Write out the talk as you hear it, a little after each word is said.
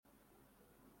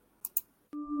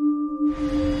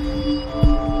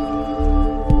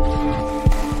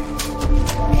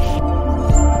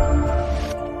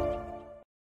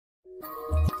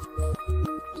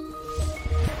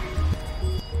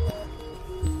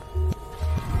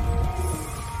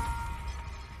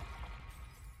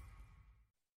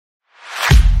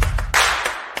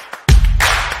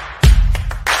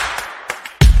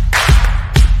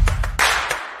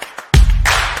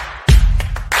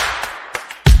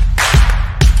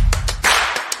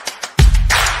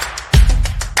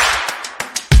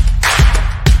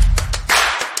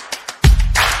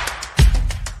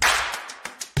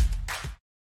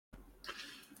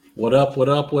What up, what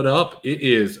up, what up? It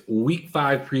is Week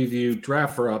 5 preview,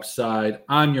 Draft for Upside.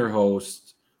 I'm your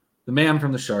host, the man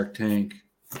from the Shark Tank,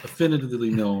 definitively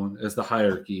known as the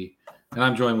Hierarchy, and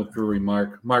I'm joined with Brewery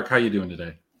Mark. Mark, how you doing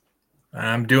today?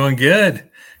 I'm doing good.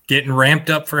 Getting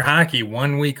ramped up for hockey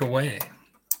 1 week away.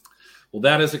 Well,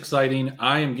 that is exciting.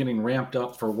 I am getting ramped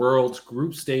up for Worlds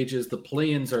group stages. The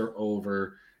play-ins are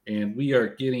over, and we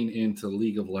are getting into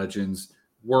League of Legends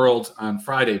Worlds on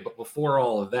Friday. But before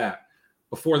all of that,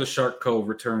 before the Shark Cove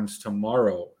returns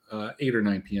tomorrow, 8 or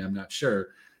 9 p.m., not sure,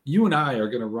 you and I are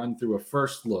going to run through a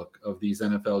first look of these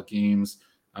NFL games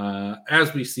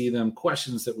as we see them,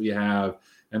 questions that we have,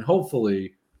 and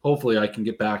hopefully I can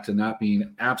get back to not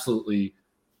being absolutely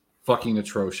fucking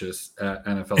atrocious at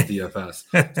NFL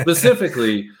DFS.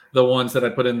 Specifically, the ones that I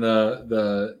put in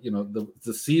the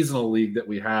seasonal league that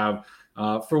we have.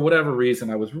 For whatever reason,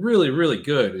 I was really, really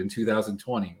good in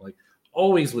 2020.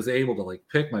 Always was able to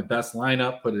pick my best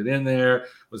lineup, put it in there,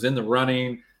 was in the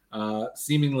running,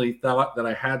 seemingly thought that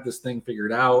I had this thing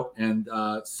figured out. And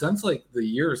since the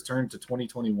years turned to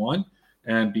 2021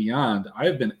 and beyond, I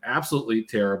have been absolutely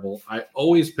terrible. I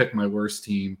always pick my worst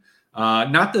team.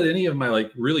 Not that any of my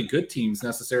really good teams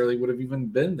necessarily would have even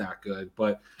been that good,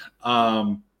 but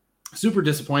super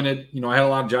disappointed. I had a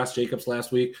lot of Josh Jacobs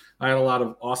last week. I had a lot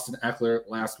of Austin Eckler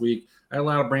last week. I had a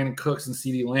lot of Brandon Cooks and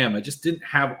CeeDee Lamb. I just didn't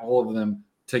have all of them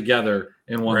together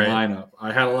in one lineup.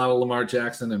 I had a lot of Lamar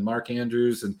Jackson and Mark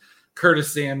Andrews and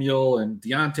Curtis Samuel and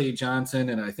Deontay Johnson.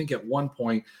 And I think at one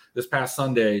point this past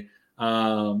Sunday,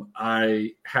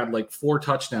 I had 4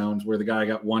 touchdowns where the guy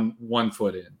got one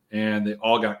foot in, and they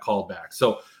all got called back.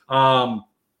 So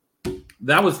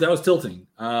that was tilting.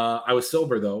 I was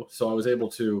sober though, so I was able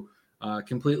to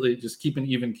completely just keep an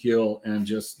even keel and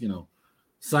just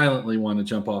silently want to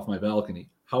jump off my balcony.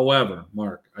 However,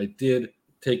 Mark, I did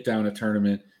take down a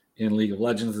tournament in League of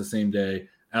Legends the same day.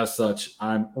 As such,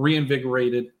 I'm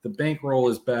reinvigorated. The bankroll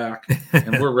is back,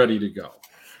 and we're ready to go.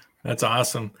 That's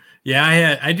awesome.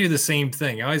 Yeah, I do the same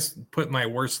thing. I always put my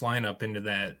worst lineup into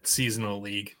that seasonal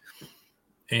league,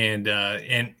 and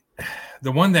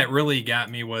the one that really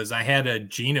got me was I had a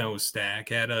Geno stack,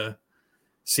 had a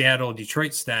Seattle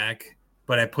Detroit stack,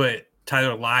 but I put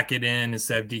Tyler Lockett in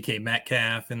instead of DK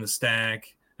Metcalf in the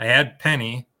stack. I had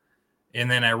Penny, and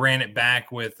then I ran it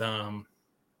back with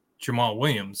Jamal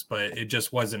Williams, but it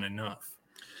just wasn't enough.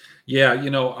 Yeah,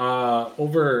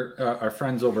 over our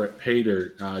friends over at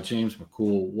Pater, James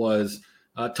McCool was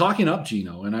talking up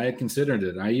Geno, and I had considered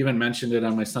it. I even mentioned it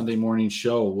on my Sunday morning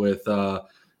show with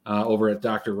over at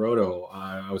Dr. Roto.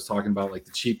 I was talking about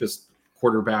the cheapest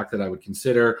quarterback that I would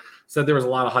consider. Said there was a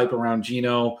lot of hype around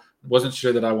Geno. Wasn't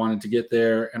sure that I wanted to get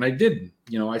there, and I didn't.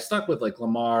 I stuck with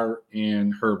Lamar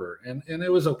and Herbert, and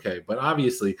it was okay. But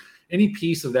obviously, any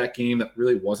piece of that game that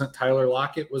really wasn't Tyler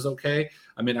Lockett was okay.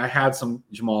 I mean, I had some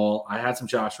Jamal, I had some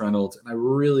Josh Reynolds, and I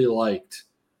really liked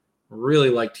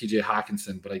TJ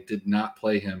Hawkinson, but I did not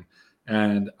play him.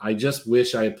 And I just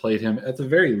wish I had played him at the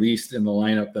very least in the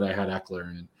lineup that I had Eckler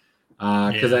in.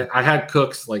 Because I had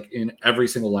Cooks in every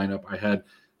single lineup. I had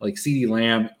CeeDee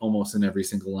Lamb almost in every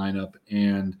single lineup.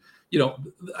 And,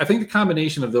 I think the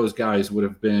combination of those guys would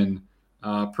have been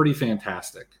pretty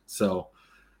fantastic. So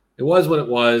it was what it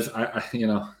was. I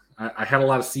had a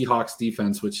lot of Seahawks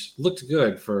defense, which looked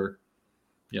good for,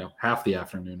 half the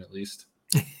afternoon at least.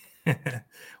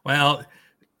 Well,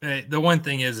 the one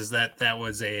thing is that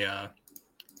was a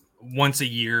once a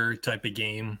year type of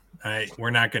game.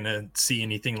 We're not going to see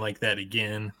anything like that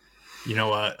again.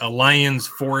 A Lions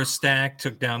 4 stack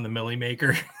took down the Millie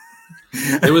Maker.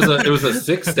 It was a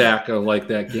 6 stack of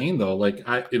that game though.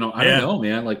 I don't know,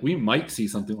 man. We might see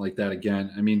something like that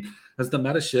again. I mean, as the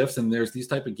meta shifts and there's these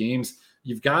type of games,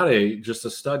 you've got just a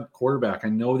stud quarterback. I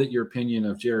know that your opinion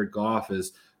of Jared Goff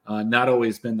has not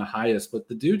always been the highest, but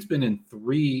the dude's been in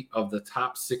 3 of the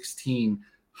top 16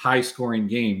 high scoring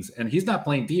games, and he's not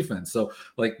playing defense. So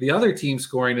the other team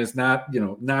scoring is not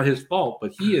his fault,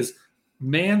 but he has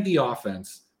manned the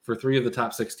offense for 3 of the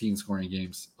top 16 scoring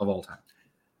games of all time.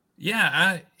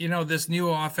 Yeah, this new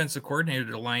offensive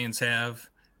coordinator the Lions have,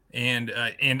 and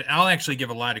I'll actually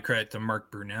give a lot of credit to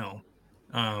Mark Brunell.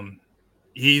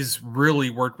 He's really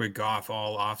worked with Goff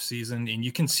all offseason, and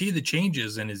you can see the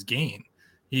changes in his game.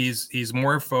 He's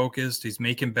more focused. He's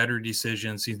making better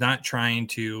decisions. He's not trying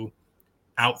to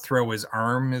outthrow his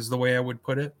arm, is the way I would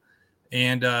put it.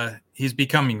 And he's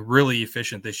becoming really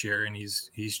efficient this year, and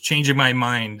he's changing my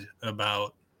mind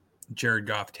about Jared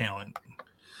Goff talent.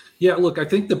 Yeah, look, I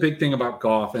think the big thing about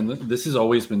Goff, and this has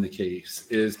always been the case,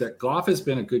 is that Goff has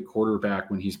been a good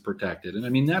quarterback when he's protected. And I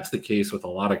mean, that's the case with a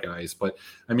lot of guys. But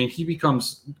I mean, he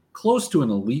becomes close to an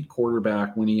elite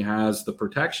quarterback when he has the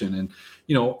protection. And,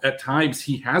 at times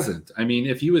he hasn't. I mean,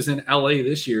 if he was in LA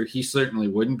this year, he certainly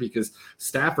wouldn't because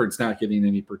Stafford's not getting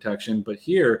any protection. But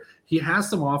here, he has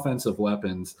some offensive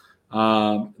weapons.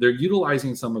 They're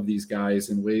utilizing some of these guys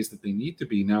in ways that they need to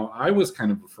be. Now, I was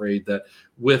kind of afraid that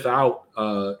without,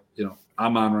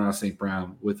 Amon-Ra St.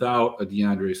 Brown, without a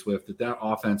DeAndre Swift, that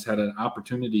offense had an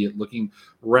opportunity at looking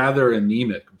rather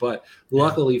anemic. But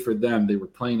luckily for them, they were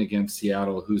playing against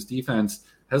Seattle, whose defense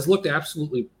has looked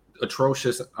absolutely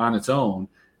atrocious on its own,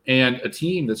 and a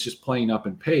team that's just playing up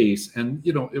in pace. And,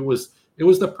 it was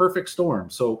the perfect storm.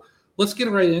 So let's get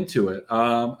right into it.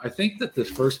 I think that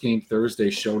this first game Thursday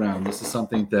showdown, this is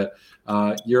something that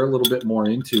you're a little bit more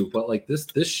into, but like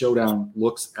this showdown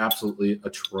looks absolutely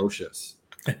atrocious.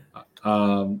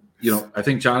 I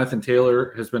think Jonathan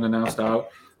Taylor has been announced out.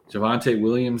 Javonte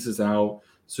Williams is out.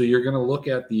 So you're going to look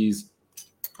at these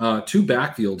two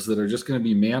backfields that are just going to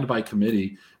be manned by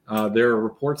committee. There are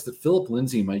reports that Philip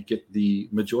Lindsay might get the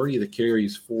majority of the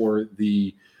carries for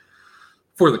the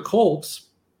Colts.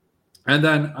 And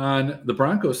then on the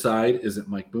Broncos side, is it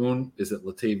Mike Boone? Is it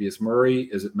Latavius Murray?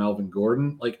 Is it Melvin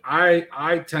Gordon? Like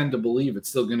I tend to believe it's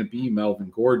still going to be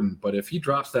Melvin Gordon, but if he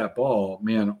drops that ball,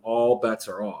 man, all bets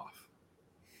are off.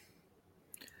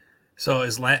 So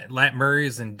is Lat Murray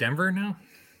is in Denver now?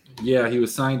 Yeah, he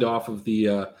was signed off of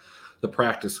the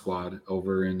practice squad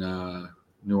over in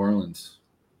New Orleans.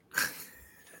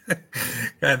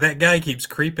 God, that guy keeps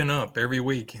creeping up every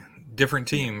week. Different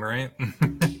team, right?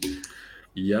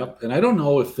 Yep. And I don't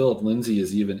know if Philip Lindsay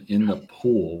is even in the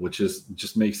pool, which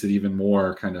just makes it even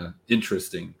more kind of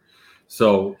interesting.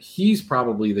 So he's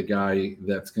probably the guy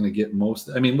that's going to get most.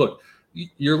 I mean, look,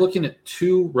 you're looking at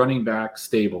two running back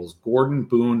stables, Gordon,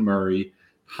 Boone, Murray,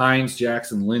 Hines,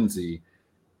 Jackson, Lindsay.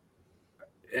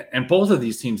 And both of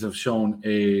these teams have shown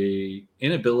a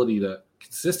inability to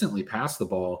consistently pass the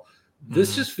ball.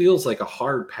 This just feels like a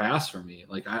hard pass for me.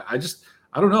 Like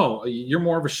I don't know. You're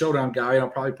more of a showdown guy. I'll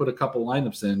probably put a couple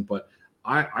lineups in, but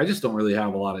I just don't really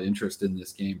have a lot of interest in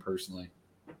this game personally.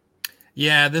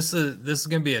 Yeah, this is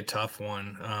going to be a tough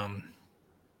one.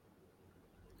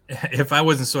 If I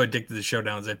wasn't so addicted to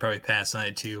showdowns, I'd probably pass on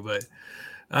it too.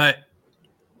 But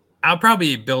I'll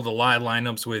probably build a lot of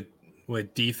lineups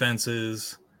with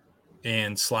defenses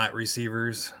and slot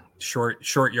receivers,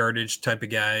 short yardage type of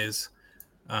guys.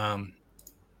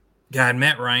 God,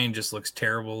 Matt Ryan just looks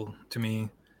terrible to me.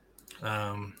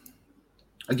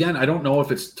 Again, I don't know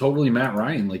if it's totally Matt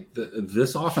Ryan. Like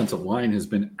this offensive line has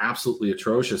been absolutely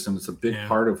atrocious, and it's a big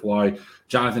part of why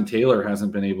Jonathan Taylor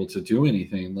hasn't been able to do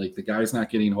anything. Like the guy's not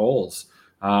getting holes.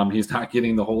 He's not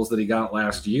getting the holes that he got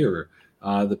last year.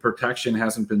 The protection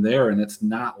hasn't been there, and it's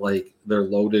not like they're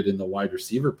loaded in the wide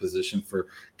receiver position for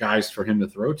guys for him to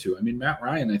throw to. I mean, Matt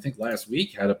Ryan, I think last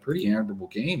week had a pretty admirable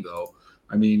game, though.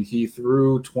 I mean, he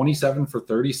threw 27 for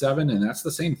 37, and that's the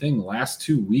same thing the last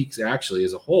 2 weeks, actually,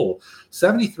 as a whole.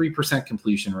 73%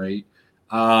 completion rate.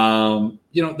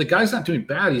 The guy's not doing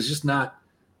bad. He's just not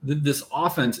 – this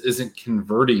offense isn't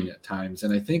converting at times,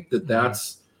 and I think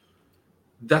that's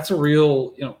a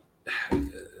real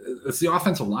it's the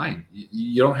offensive line.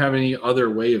 You don't have any other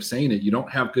way of saying it. You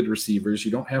don't have good receivers.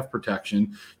 You don't have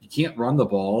protection. You can't run the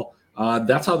ball.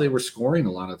 That's how they were scoring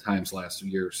a lot of times last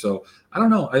year. So I don't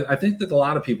know. I think that a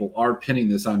lot of people are pinning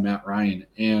this on Matt Ryan,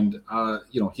 and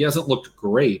he hasn't looked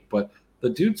great, but the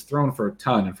dude's thrown for a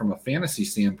ton. And from a fantasy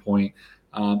standpoint,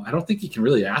 I don't think he can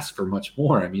really ask for much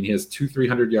more. I mean, he has 2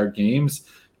 300-yard games,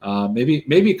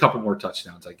 maybe a couple more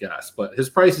touchdowns, I guess. But his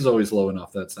price is always low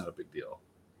enough that's not a big deal.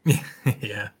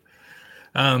 Yeah.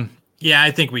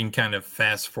 I think we can kind of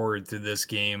fast forward through this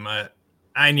game.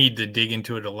 I need to dig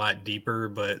into it a lot deeper,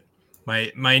 but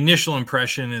my initial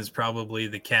impression is probably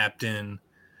the captain,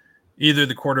 either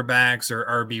the quarterbacks or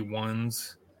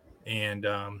RB1s, and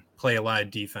play a lot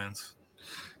of defense.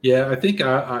 Yeah, I think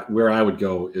where I would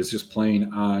go is just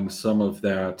playing on some of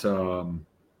that.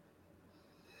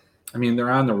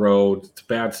 They're on the road. It's a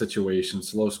bad situation,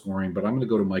 slow scoring, but I'm going to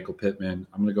go to Michael Pittman.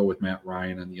 I'm going to go with Matt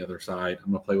Ryan on the other side.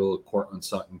 I'm going to play with a little Cortland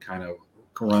Sutton kind of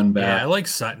run back. Yeah, I like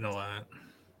Sutton a lot.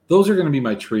 Those are going to be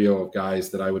my trio of guys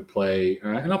that I would play.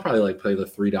 And I'll probably play the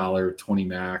 $3 20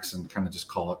 max and kind of just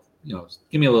call it,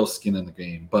 give me a little skin in the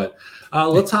game. But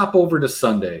let's hop over to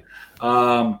Sunday.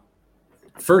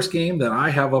 First game that I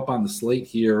have up on the slate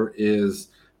here is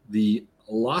the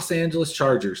Los Angeles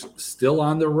Chargers, still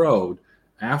on the road.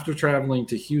 After traveling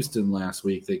to Houston last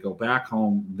week, they go back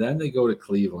home, then they go to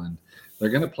Cleveland. They're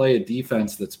going to play a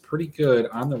defense that's pretty good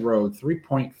on the road.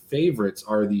 3-point favorites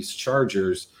are these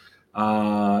Chargers.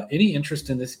 Any interest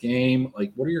in this game?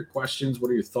 What are your questions?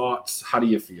 What are your thoughts? How do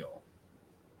you feel?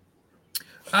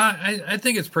 I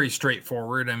think it's pretty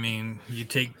straightforward. I mean, you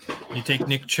take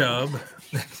Nick Chubb,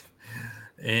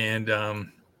 and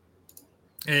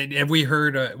have we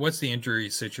heard what's the injury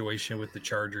situation with the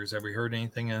Chargers? Have we heard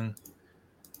anything on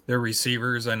their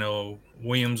receivers? I know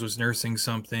Williams was nursing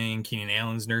something. Keenan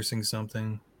Allen's nursing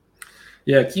something.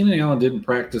 Yeah, Keenan Allen didn't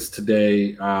practice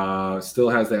today. Still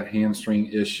has that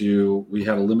hamstring issue. We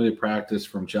had a limited practice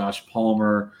from Josh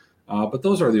Palmer, but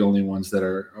those are the only ones that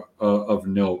are of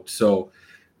note. So,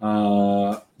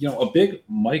 a big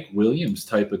Mike Williams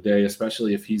type of day,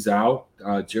 especially if he's out.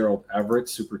 Gerald Everett,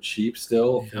 super cheap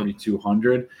still,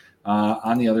 4,200.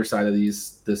 On the other side of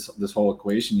this whole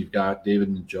equation, you've got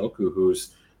David Njoku,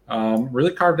 who's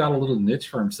really carved out a little niche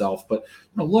for himself. But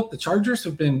look, the Chargers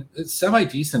have been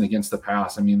semi-decent against the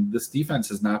pass. I mean, this defense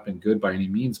has not been good by any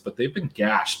means, but they've been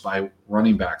gashed by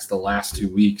running backs the last 2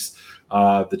 weeks,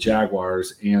 the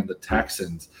Jaguars and the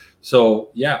Texans. So,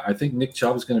 yeah, I think Nick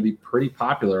Chubb is going to be pretty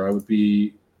popular. I would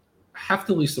be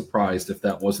heftily surprised if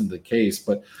that wasn't the case.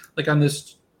 But, on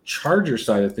this Charger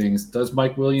side of things, does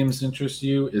Mike Williams interest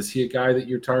you? Is he a guy that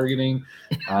you're targeting?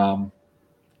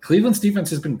 Cleveland's defense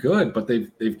has been good, but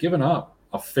they've given up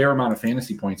a fair amount of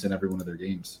fantasy points in every one of their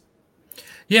games.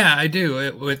 Yeah, I do.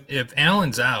 If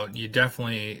Allen's out,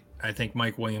 I think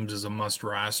Mike Williams is a must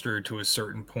roster to a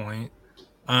certain point.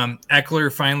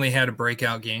 Eckler finally had a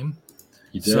breakout game.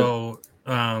 He did. So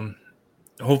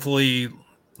hopefully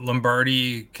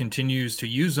Lombardi continues to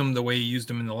use him the way he used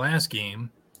him in the last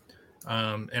game.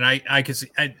 And I could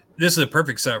see this is a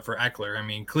perfect setup for Eckler. I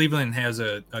mean, Cleveland has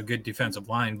a good defensive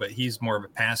line, but he's more of a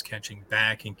pass catching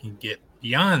back and can get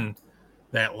beyond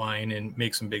that line and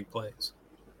make some big plays.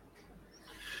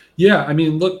 Yeah, I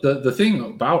mean, look, the thing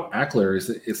about Eckler is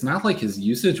that it's not like his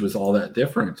usage was all that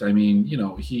different. I mean,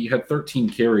 he had 13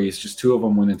 carries, just 2 of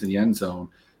them went into the end zone.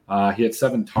 He had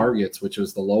 7 targets, which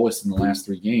was the lowest in the last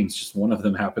 3 games. Just one of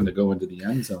them happened to go into the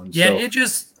end zone. Yeah,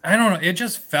 I don't know. It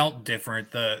just felt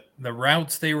different. The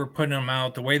routes they were putting him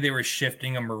out, the way they were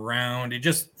shifting him around, it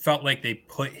just felt like they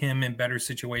put him in better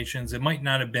situations. It might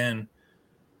not have been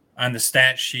on the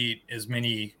stat sheet as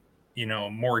many,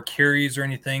 more carries or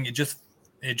anything. It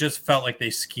just felt like they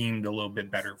schemed a little bit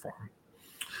better for him.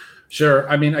 Sure.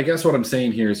 I mean, I guess what I'm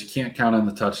saying here is you can't count on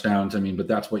the touchdowns. I mean, but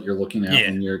that's what you're looking at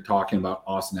when you're talking about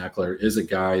Austin Eckler, is a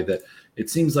guy that it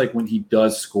seems like when he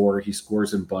does score, he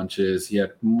scores in bunches. He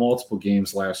had multiple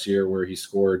games last year where he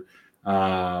scored.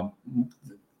 I'm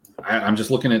just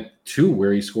looking at 2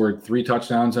 where he scored 3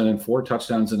 touchdowns and then 4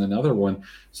 touchdowns in another one.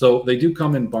 So they do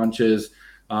come in bunches.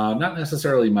 Not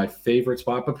necessarily my favorite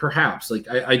spot, but perhaps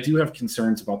I do have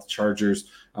concerns about the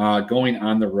Chargers going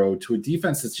on the road to a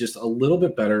defense that's just a little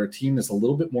bit better, a team that's a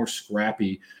little bit more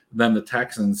scrappy than the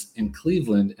Texans in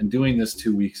Cleveland, and doing this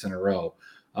 2 weeks in a row.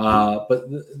 But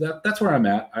that's where I'm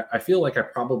at. I feel like I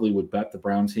probably would bet the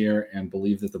Browns here and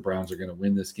believe that the Browns are going to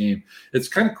win this game. It's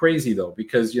kind of crazy, though,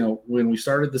 because, when we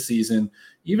started the season,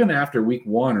 even after week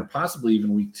 1 or possibly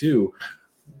even week 2,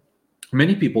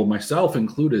 many people, myself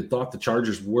included, thought the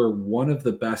Chargers were one of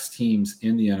the best teams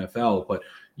in the NFL. But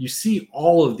you see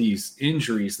all of these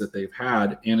injuries that they've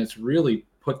had, and it's really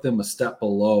put them a step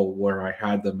below where I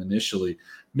had them initially.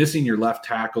 Missing your left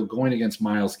tackle, going against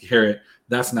Myles Garrett,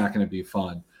 that's not going to be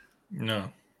fun.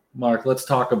 No. Mark, let's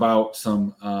talk about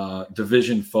some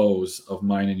division foes of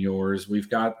mine and yours. We've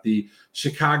got the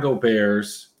Chicago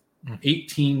Bears,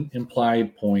 18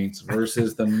 implied points,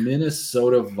 versus the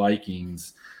Minnesota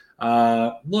Vikings.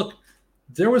 Look,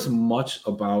 there was much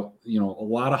about, a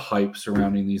lot of hype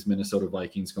surrounding these Minnesota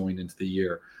Vikings going into the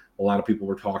year. A lot of people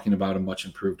were talking about a much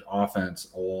improved offense,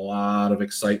 a lot of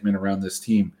excitement around this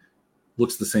team.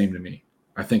 Looks the same to me.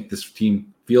 I think this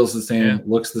team feels the same,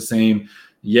 looks the same.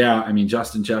 Yeah, I mean,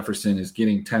 Justin Jefferson is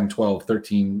getting 10, 12,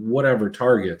 13, whatever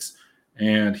targets,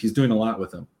 and he's doing a lot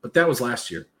with them. But that was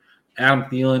last year. Adam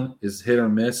Thielen is hit or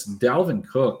miss. Dalvin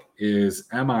Cook is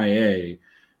MIA.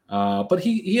 But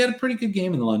he had a pretty good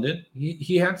game in London.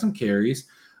 He had some carries.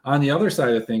 On the other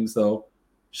side of things, though,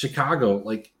 Chicago,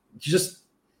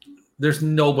 there's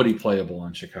nobody playable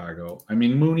on Chicago. I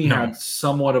mean, Mooney had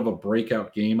somewhat of a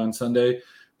breakout game on Sunday,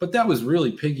 but that was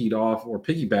really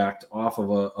piggybacked off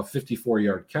of a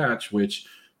 54-yard catch, which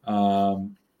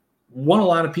won a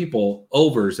lot of people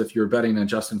overs if you're betting on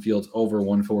Justin Fields over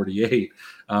 148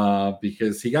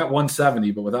 because he got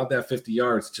 170, but without that 50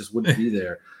 yards, just wouldn't be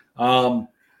there.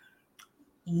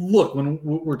 Look, when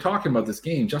we're talking about this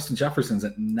game, Justin Jefferson's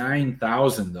at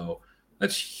 9,000, though.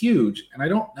 That's huge, and I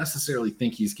don't necessarily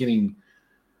think he's getting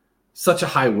such a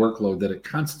high workload that it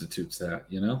constitutes that,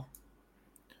 you know?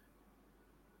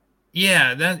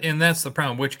 Yeah, that's the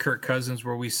problem. Which Kirk Cousins,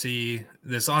 where we see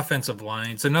this offensive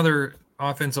line. It's another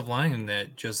offensive line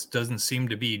that just doesn't seem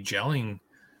to be gelling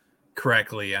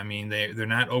correctly. I mean, they're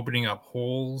not opening up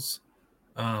holes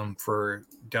for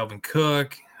Dalvin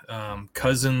Cook.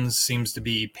 Cousins seems to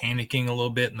be panicking a little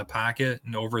bit in the pocket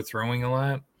and overthrowing a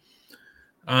lot.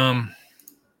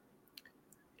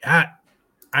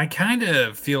 I kind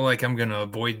of feel like I'm going to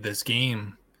avoid this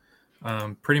game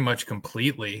pretty much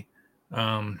completely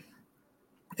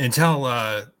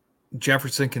until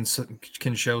Jefferson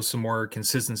can show some more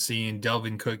consistency and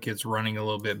Dalvin Cook gets running a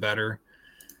little bit better.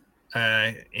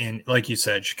 And like you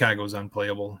said, Chicago's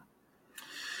unplayable.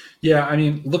 Yeah, I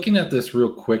mean, looking at this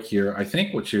real quick here, I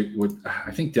think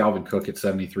I think Dalvin Cook at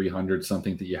 7,300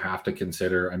 something that you have to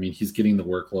consider. I mean, he's getting the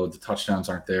workload. The touchdowns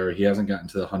aren't there. He hasn't gotten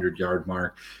to the 100-yard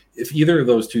mark. If either of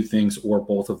those two things or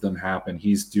both of them happen,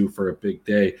 he's due for a big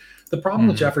day. The problem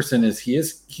with Jefferson is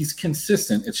he's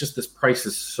consistent. It's just this price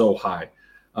is so high.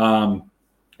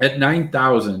 At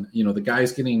 9,000, the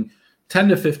guy's getting 10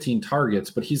 to 15 targets,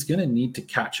 but he's going to need to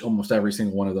catch almost every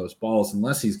single one of those balls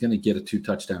unless he's going to get a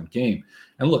 2-touchdown game.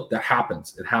 And look, that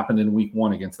happens. It happened in week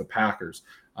 1 against the Packers,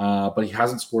 but he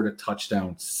hasn't scored a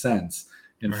touchdown since.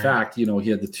 In fact, he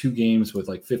had the 2 games with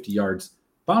like 50 yards,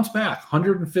 bounce back,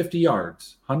 150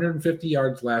 yards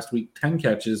last week, 10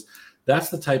 catches. That's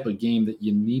the type of game that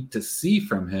you need to see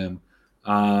from him.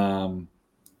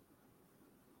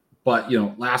 But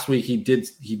last week he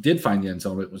did find the end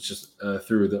zone. It was just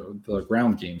through the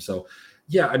ground game. So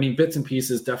yeah, I mean, bits and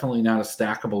pieces, definitely not a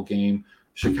stackable game.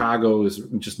 Chicago is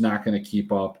just not going to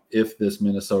keep up if this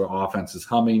Minnesota offense is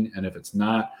humming, and if it's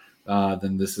not,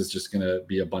 then this is just going to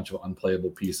be a bunch of unplayable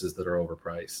pieces that are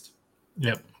overpriced.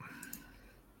 Yep.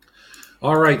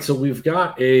 All right, so we've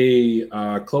got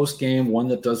a close game, one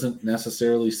that doesn't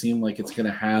necessarily seem like it's going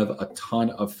to have a ton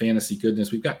of fantasy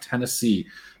goodness. We've got Tennessee,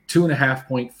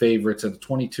 2.5-point favorites at a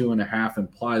 22.5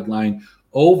 implied line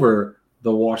over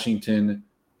the Washington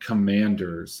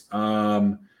Commanders.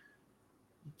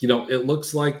 It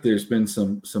looks like there's been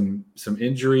some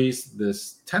injuries.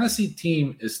 This Tennessee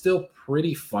team is still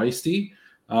pretty feisty,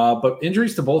 but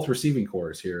injuries to both receiving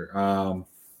cores here.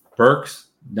 Burks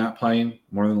not playing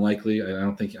more than likely. I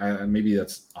don't think maybe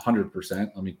that's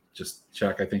 100%. Let me just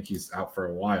check. I think he's out for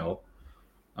a while.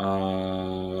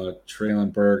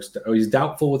 Traylon Burks. He's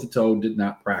doubtful with the toe, did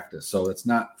not practice, so it's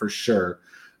not for sure.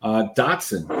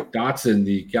 Dotson,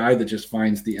 the guy that just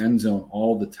finds the end zone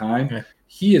all the time,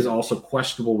 he is also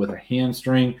questionable with a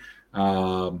hamstring.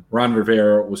 Ron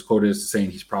Rivera was quoted as saying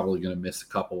he's probably going to miss a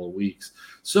couple of weeks.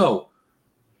 So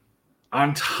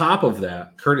on top of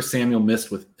that, Curtis Samuel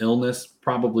missed with illness,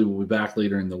 probably will be back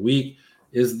later in the week.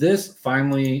 Is this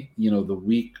finally, the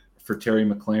week for Terry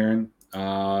McLaurin?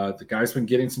 The guy's been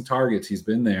getting some targets. He's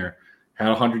been there, had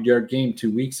a 100-yard game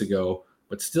 2 weeks ago,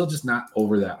 but still just not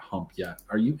over that hump yet.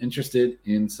 Are you interested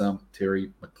in some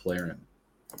Terry McLaurin?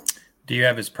 Do you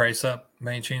have his price up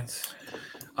by any chance?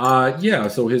 Yeah,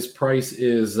 so his price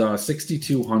is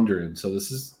 $6,200. So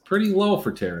this is pretty low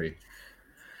for Terry.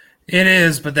 It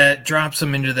is, but that drops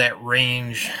him into that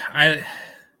range.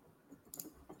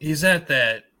 He's at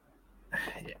that.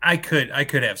 I could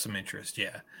have some interest,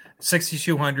 yeah.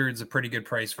 6,200 is a pretty good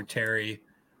price for Terry.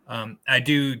 I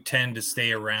do tend to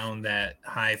stay around that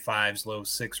high 5s, low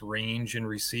 6 range in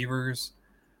receivers.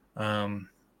 But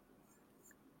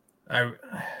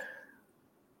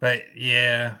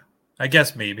yeah, I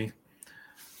guess maybe.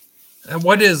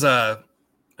 What is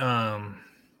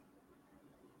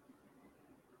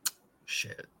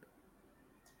shit?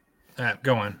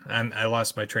 Go on. I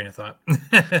lost my train of thought.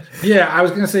 Yeah, I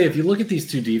was going to say, if you look at these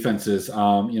two defenses,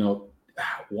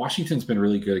 Washington's been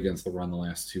really good against the run the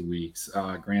last 2 weeks.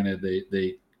 Granted,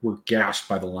 they were gashed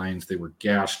by the Lions. They were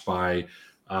gashed by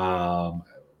the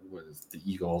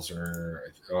Eagles,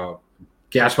 or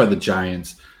gashed by the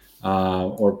Giants,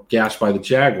 or gashed by the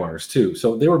Jaguars too.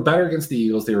 So they were better against the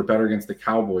Eagles. They were better against the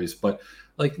Cowboys. But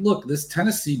like, look, this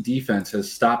Tennessee defense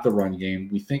has stopped the run game.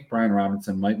 We think Brian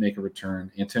Robinson might make a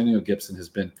return. Antonio Gibson has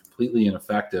been completely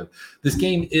ineffective. This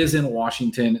game is in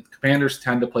Washington. The Commanders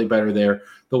tend to play better there.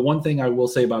 The one thing I will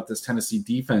say about this Tennessee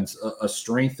defense, a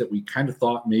strength that we kind of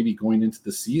thought maybe going into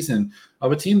the season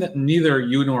of a team that neither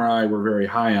you nor I were very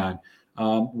high on,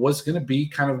 was going to be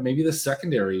kind of maybe the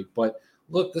secondary. But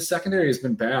look, the secondary has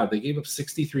been bad. They gave up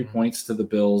 63 points to the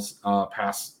Bills,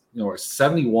 past, or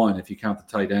 71 if you count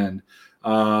the tight end.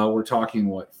 We're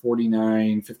talking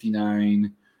 49,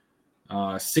 59,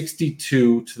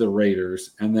 62 to the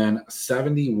Raiders, and then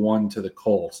 71 to the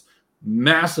Colts.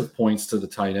 Massive points to the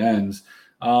tight ends.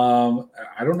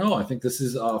 I don't know. I think this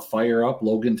is fire up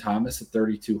Logan Thomas at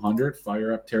 3,200,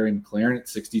 fire up Terry McLaurin at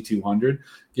 6,200.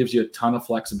 Gives you a ton of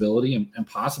flexibility, and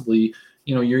possibly,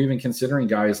 you're even considering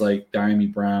guys like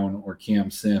Diami Brown or Cam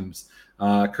Sims.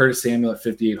 Curtis Samuel at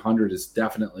 5,800 is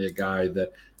definitely a guy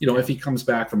that, if he comes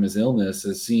back from his illness,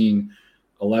 has seen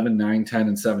 11, 9, 10,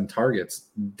 and 7 targets.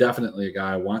 Definitely a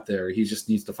guy I want there. He just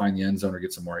needs to find the end zone or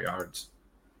get some more yards.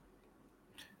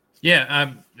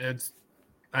 Yeah,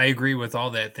 I agree with all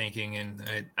that thinking, and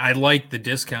I like the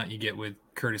discount you get with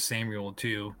Curtis Samuel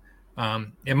too.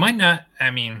 It might not.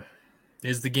 I mean,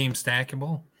 is the game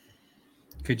stackable?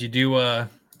 Could you do a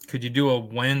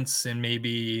Wentz and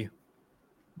maybe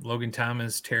Logan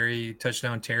Thomas,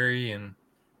 touchdown Terry, and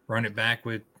run it back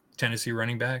with Tennessee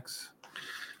running backs?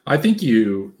 I think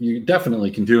you definitely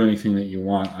can do anything that you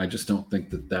want. I just don't think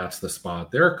that that's the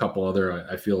spot. There are a couple other,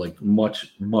 I feel like,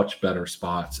 much, much better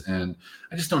spots. And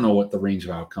I just don't know what the range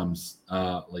of outcomes,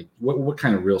 like what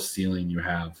kind of real ceiling you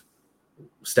have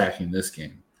stacking this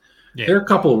game. Yeah. There are a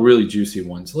couple of really juicy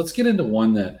ones. Let's get into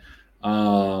one that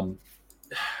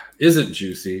isn't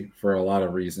juicy for a lot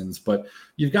of reasons. But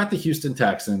you've got the Houston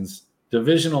Texans,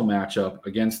 divisional matchup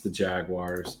against the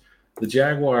Jaguars. The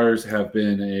Jaguars have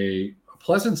been a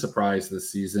pleasant surprise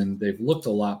this season. They've looked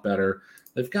a lot better.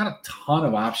 They've got a ton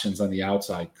of options on the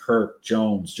outside. Kirk,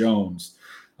 Jones.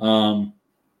 And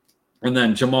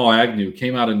then Jamal Agnew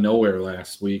came out of nowhere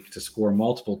last week to score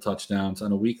multiple touchdowns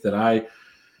on a week that I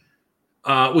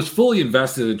was fully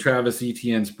invested in Travis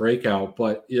Etienne's breakout.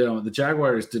 But, the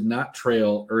Jaguars did not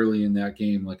trail early in that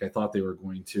game like I thought they were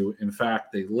going to. In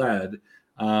fact, they led.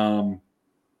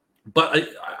 But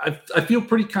I feel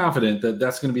pretty confident that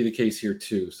that's going to be the case here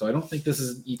too. So I don't think this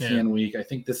is an Etienne week. I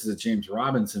think this is a James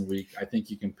Robinson week. I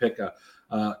think you can pick a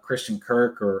Christian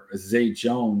Kirk or a Zay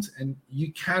Jones, and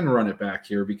you can run it back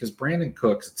here because Brandon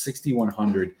Cooks at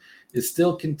 6,100 is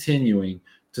still continuing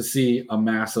to see a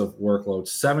massive workload.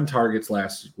 7 targets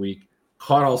last week,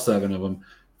 caught all 7 of them,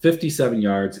 57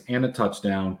 yards and a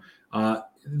touchdown.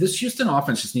 This Houston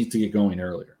offense just needs to get going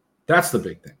earlier. That's the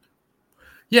big thing.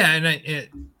 Yeah, and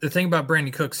the thing about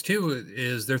Brandon Cooks too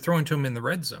is they're throwing to him in the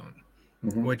red zone,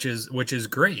 which is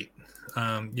great.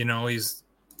 He's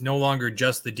no longer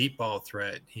just the deep ball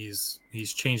threat. He's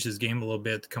changed his game a little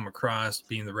bit to come across,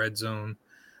 be in the red zone,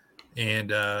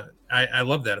 and I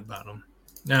love that about him.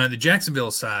 Now, on the Jacksonville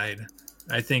side,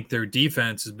 I think their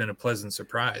defense has been a pleasant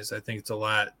surprise. I think it's a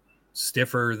lot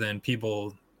stiffer than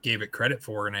people gave it credit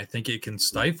for, and I think it can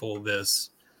stifle this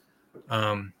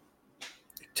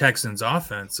Texans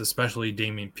offense, especially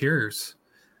Dameon Pierce,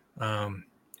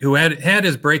 who had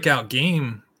his breakout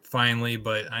game finally,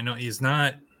 but I know he's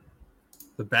not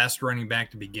the best running back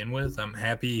to begin with. I'm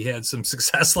happy he had some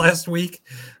success last week.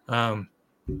 But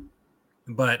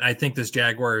I think this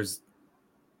Jaguars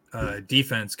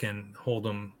defense can hold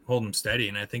them steady.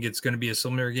 And I think it's going to be a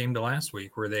similar game to last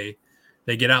week where they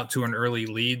get out to an early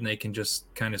lead and they can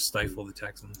just kind of stifle the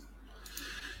Texans.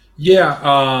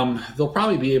 Yeah, they'll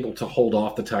probably be able to hold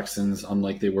off the Texans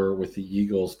unlike they were with the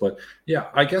Eagles. But yeah,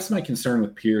 I guess my concern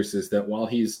with Pierce is that while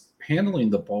he's handling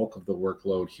the bulk of the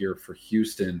workload here for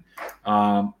Houston,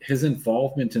 his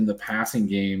involvement in the passing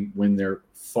game when they're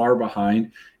far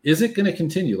behind, is it going to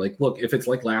continue? Like, look, if it's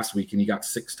like last week and he got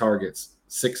 6 targets,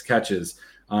 6 catches,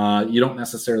 you don't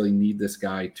necessarily need this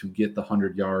guy to get the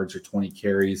 100 yards or 20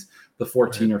 carries. The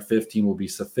 14 or 15 will be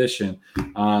sufficient.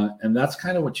 And that's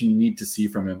kind of what you need to see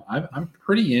from him. I'm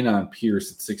pretty in on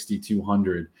Pierce at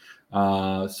 6,200.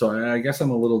 So I guess I'm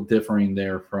a little differing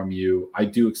there from you. I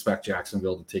do expect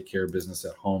Jacksonville to take care of business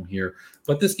at home here,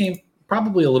 but this game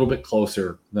probably a little bit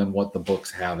closer than what the books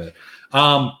have it.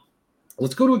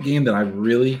 Let's go to a game that I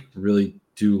really, really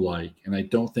do like, and I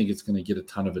don't think it's going to get a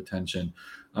ton of attention.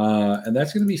 And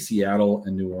that's going to be Seattle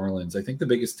and New Orleans. I think the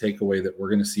biggest takeaway that we're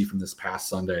going to see from this past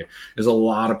Sunday is a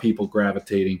lot of people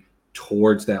gravitating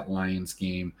towards that Lions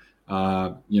game,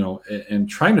 and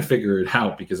trying to figure it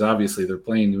out because obviously they're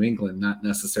playing New England, not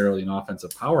necessarily an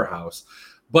offensive powerhouse.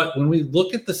 But when we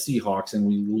look at the Seahawks and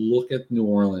we look at New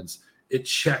Orleans, it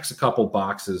checks a couple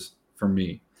boxes for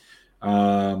me.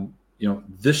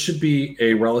 This should be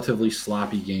a relatively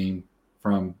sloppy game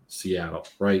from Seattle,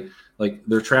 right? Like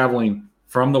they're traveling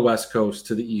from the West Coast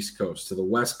to the East Coast, to the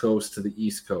West Coast to the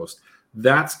East Coast.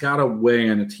 That's got to weigh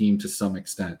on a team to some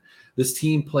extent. This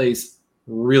team plays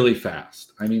really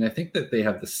fast. I mean, I think that they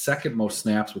have the second most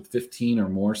snaps with 15 or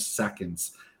more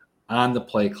seconds on the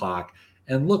play clock.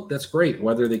 And look, that's great.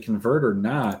 Whether they convert or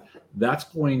not, that's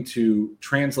going to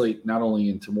translate not only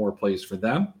into more plays for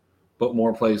them, but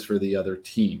more plays for the other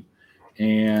team.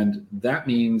 And that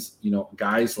means,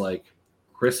 guys like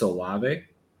Chris Olave,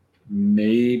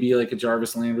 maybe like a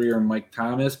Jarvis Landry or Mike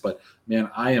Thomas, but man,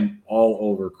 I am all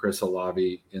over Chris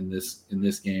Olave in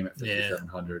this game at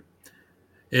 5,700.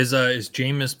 Is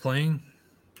Jameis playing?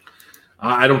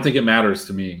 I don't think it matters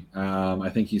to me. I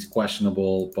think he's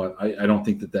questionable, but I don't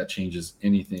think that changes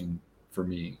anything for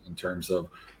me in terms of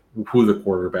who the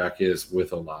quarterback is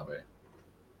with Olave.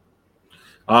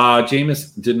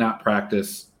 Jameis did not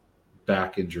practice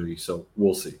back injury, so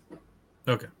we'll see.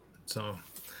 Okay, so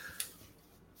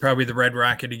probably the Red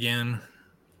Rocket again,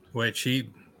 which he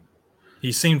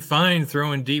seemed fine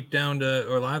throwing deep down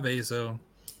to Olave. So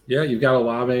yeah, you've got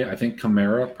Olave. I think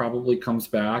Kamara probably comes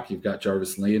back. You've got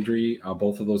Jarvis Landry.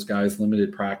 Both of those guys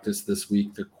limited practice this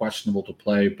week. They're questionable to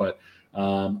play, but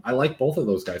I like both of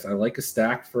those guys. I like a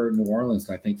stack for New Orleans,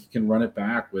 and I think you can run it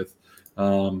back with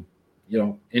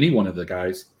any one of the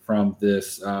guys from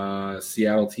this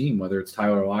Seattle team, whether it's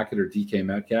Tyler Lockett or DK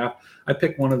Metcalf. I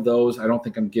pick one of those. I don't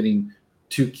think I'm getting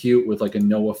too cute with like a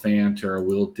Noah Fant or a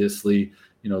Will Dissly.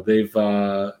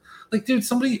 They've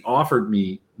somebody offered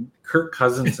me Kirk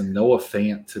Cousins and Noah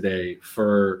Fant today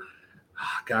for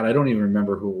God, I don't even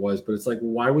remember who it was, but it's like,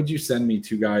 why would you send me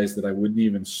two guys that I wouldn't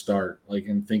even start,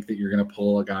 and think that you're going to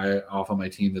pull a guy off of my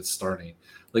team that's starting?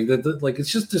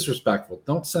 It's just disrespectful.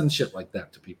 Don't send shit like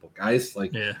that to people, guys.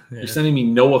 You're sending me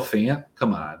Noah Fant.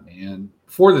 Come on, man.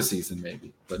 For the season,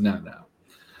 maybe, but not now.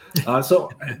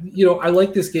 I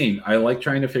like this game. I like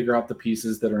trying to figure out the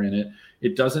pieces that are in it.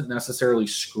 It doesn't necessarily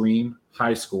scream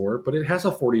high score, but it has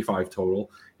a 45 total.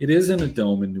 It is in a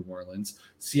dome in New Orleans.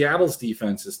 Seattle's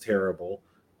defense is terrible.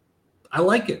 I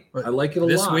like it. I like it a lot.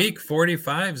 This week,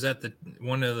 45 is at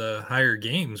one of the higher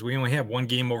games. We only have one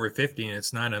game over 50, and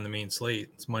it's not on the main slate.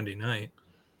 It's Monday night.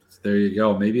 There you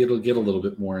go. Maybe it'll get a little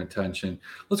bit more attention.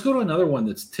 Let's go to another one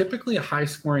that's typically a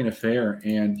high-scoring affair,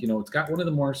 and it's got one of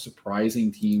the more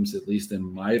surprising teams, at least in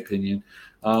my opinion.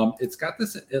 It's got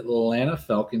this Atlanta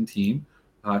Falcon team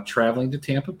traveling to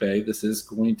Tampa Bay. This is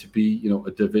going to be,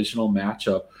 a divisional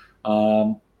matchup,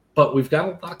 but we've got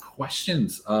a lot of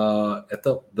questions at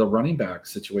the running back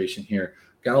situation here.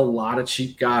 Got a lot of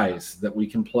cheap guys that we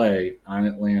can play on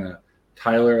Atlanta.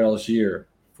 Tyler Algier,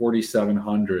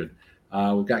 4,700.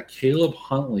 We've got Caleb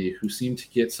Huntley, who seemed to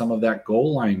get some of that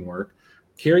goal line work,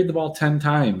 carried the ball 10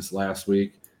 times last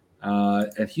week,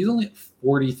 and he's only at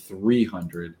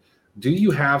 4,300. Do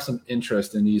you have some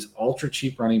interest in these ultra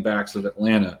cheap running backs of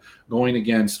Atlanta going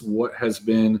against what has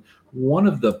been one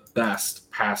of the best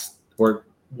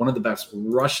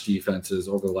rush defenses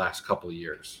over the last couple of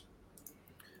years?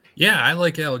 Yeah, I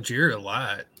like Algier a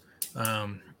lot.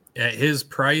 At his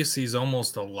price, he's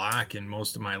almost a lock in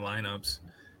most of my lineups.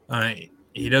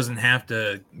 He doesn't have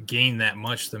to gain that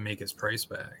much to make his price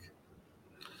back.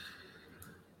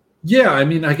 Yeah, I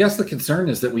mean, I guess the concern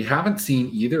is that we haven't seen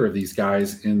either of these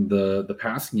guys in the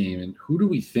passing game, and who do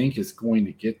we think is going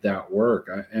to get that work?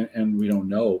 And we don't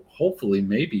know. Hopefully,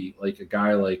 maybe like a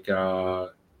guy like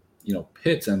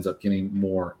Pitts ends up getting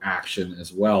more action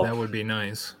as well. That would be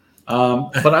nice.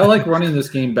 But I like running this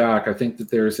game back. I think that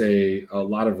there's a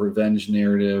lot of revenge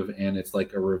narrative, and it's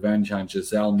like a revenge on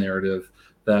Giselle narrative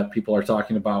that people are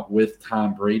talking about with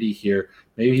Tom Brady here.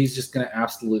 Maybe he's just going to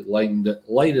absolutely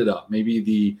light it up. Maybe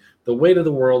the weight of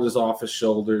the world is off his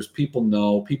shoulders. People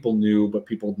knew, but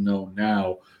people know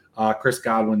now. Chris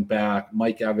Godwin back.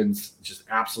 Mike Evans just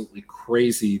absolutely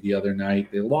crazy the other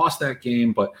night. They lost that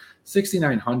game, but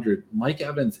 6,900. Mike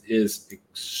Evans is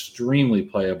extremely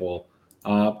playable.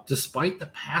 Despite the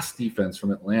pass defense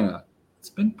from Atlanta, it's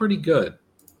been pretty good.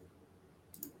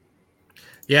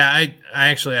 Yeah,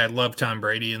 I love Tom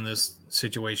Brady in this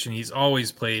situation. He's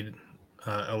always played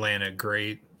Atlanta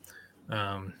great.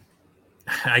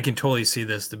 I can totally see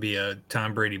this to be a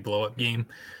Tom Brady blow-up game.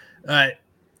 I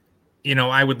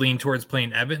would lean towards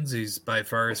playing Evans. He's by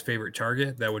far his favorite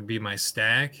target. That would be my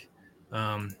stack.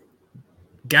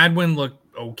 Godwin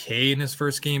looked okay in his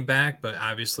first game back, but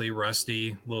obviously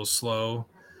rusty, a little slow.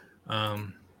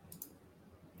 And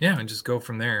just go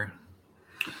from there.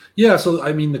 Yeah, so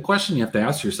I mean, the question you have to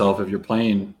ask yourself if you're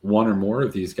playing one or more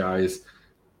of these guys,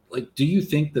 like, do you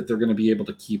think that they're going to be able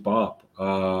to keep up?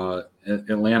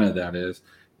 Atlanta, that is.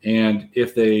 And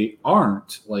if they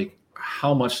aren't, like,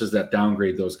 how much does that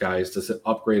downgrade those guys? Does it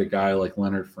upgrade a guy like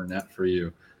Leonard Fournette for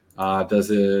you? Are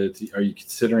you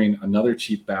considering another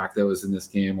cheap back that was in this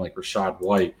game like Rachaad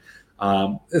White?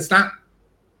 It's not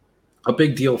a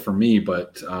big deal for me,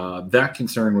 but that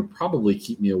concern would probably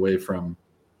keep me away from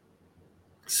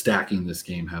stacking this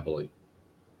game heavily.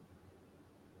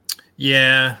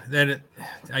 Yeah,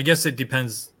 I guess it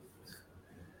depends.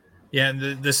 Yeah,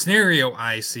 the scenario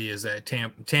I see is that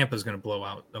Tampa's going to blow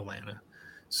out Atlanta.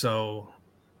 So,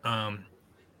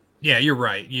 yeah, you're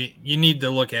right. You need to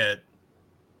look at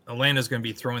Atlanta's going to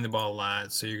be throwing the ball a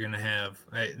lot, so you're going to have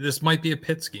this might be a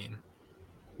Pitts game.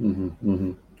 Mm-hmm,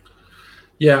 mm-hmm.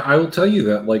 Yeah, I will tell you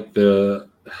that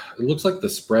it looks like the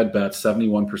spread bet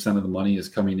 71% of the money is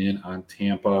coming in on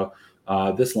Tampa.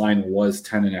 This line was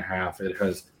 10.5. It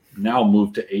has now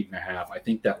moved to 8.5. I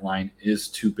think that line is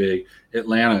too big.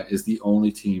 Atlanta is the only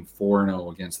team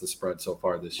 4-0 against the spread so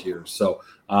far this year. So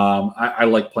I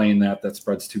like playing that. That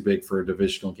spread's too big for a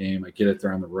divisional game. I get it,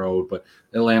 they're on the road, but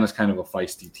Atlanta's kind of a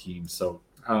feisty team. So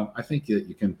I think that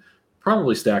you can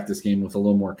probably stack this game with a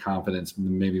little more confidence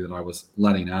maybe than I was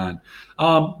letting on.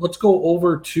 Let's go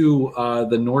over to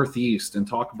the Northeast and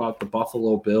talk about the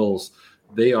Buffalo Bills.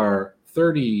 They are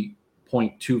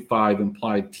 30.25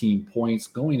 implied team points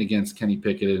going against Kenny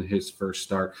Pickett in his first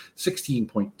start,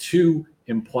 16.2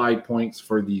 implied points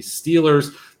for the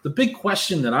Steelers. The big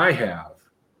question that I have,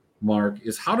 Mark,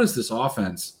 is how does this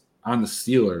offense on the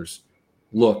Steelers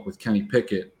look with Kenny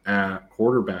Pickett at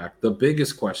quarterback? The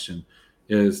biggest question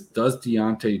is, does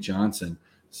Deontay Johnson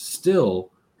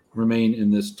still remain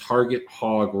in this target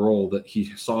hog role that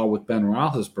he saw with Ben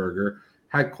Roethlisberger?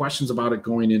 Had questions about it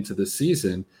going into the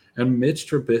season, and Mitch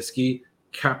Trubisky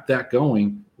kept that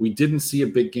going. We didn't see a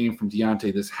big game from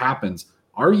Deontay. This happens.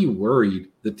 Are you worried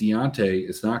that Deontay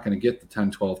is not going to get the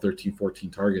 10, 12, 13,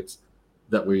 14 targets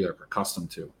that we are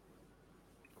accustomed to?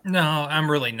 No,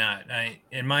 I'm really not.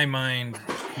 In my mind,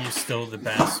 he's still the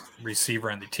best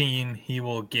receiver on the team. He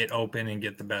will get open and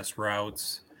get the best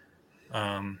routes.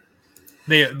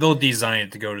 They'll design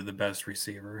it to go to the best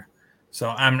receiver. So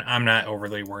I'm not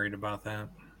overly worried about that.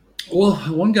 Well,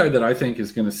 one guy that I think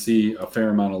is going to see a fair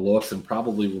amount of looks and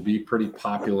probably will be pretty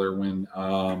popular when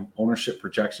ownership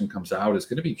projection comes out is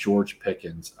going to be George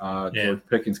Pickens. George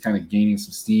Pickens kind of gaining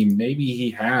some steam. Maybe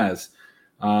he has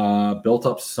built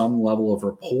up some level of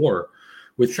rapport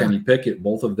with Kenny Pickett,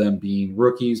 both of them being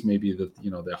rookies. Maybe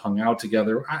they hung out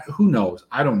together. Who knows?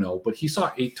 I don't know. But he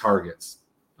saw 8 targets.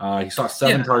 He saw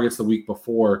 7 targets the week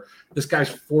before. This guy's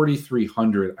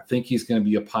 4,300. I think he's going to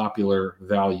be a popular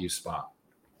value spot.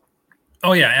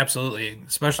 Oh yeah, absolutely,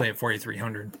 especially at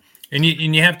 4,300. And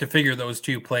you have to figure those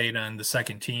two played on the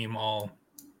second team all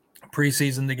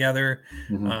preseason together.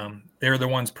 Mm-hmm. They're the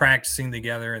ones practicing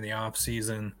together in the off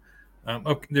season.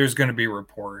 There's going to be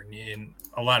rapport, and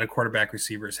a lot of quarterback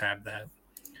receivers have that.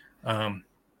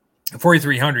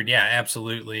 4,300, yeah,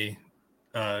 absolutely.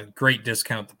 Great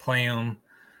discount to play him.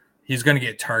 He's going to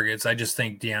get targets. I just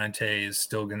think Deontay is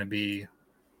still going to be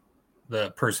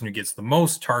the person who gets the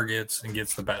most targets and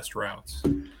gets the best routes.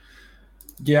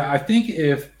 Yeah, I think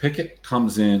if Pickett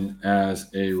comes in as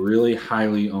a really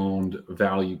highly owned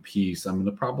value piece, I'm going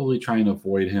to probably try and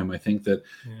avoid him. I think that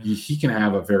he can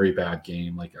have a very bad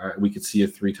game. Like we could see a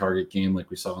 3-target game like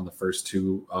we saw in the first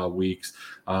 2 weeks.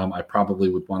 I probably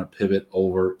would want to pivot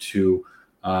over to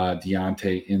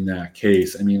Deontay in that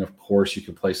case. I mean, of course, you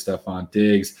could play Stephon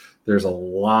Diggs. There's a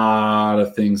lot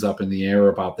of things up in the air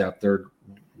about that third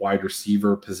wide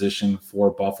receiver position for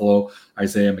Buffalo.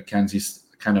 Isaiah McKenzie's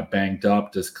kind of banged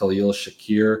up. Does Khalil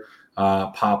Shakir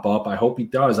pop up? I hope he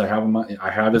does. I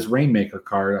have his Rainmaker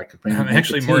card. I could bring him.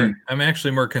 I'm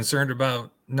actually more concerned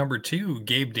about number 2.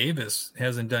 Gabe Davis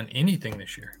hasn't done anything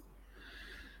this year.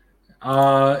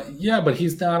 Yeah, but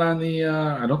he's not on the.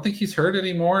 I don't think he's hurt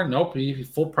anymore. Nope, he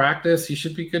full practice. He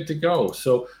should be good to go.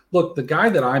 So look, the guy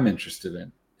that I'm interested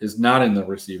in is not in the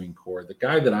receiving core. The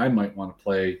guy that I might want to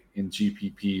play in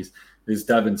GPPs is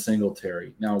Devin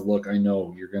Singletary. Now, look, I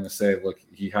know you're going to say, look,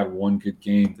 he had one good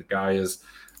game. The guy is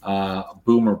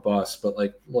boom or bust. But,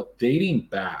 look, dating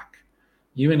back,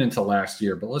 even into last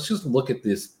year, but let's just look at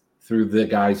this through the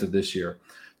guise of this year.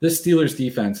 This Steelers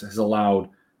defense has allowed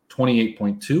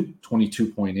 28.2,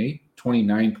 22.8,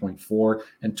 29.4,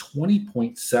 and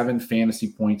 20.7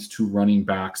 fantasy points to running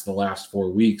backs the last 4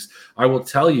 weeks. I will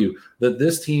tell you that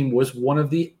this team was one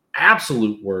of the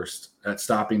absolute worst at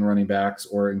stopping running backs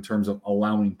or in terms of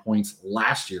allowing points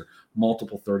last year.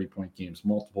 Multiple 30-point games,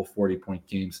 multiple 40-point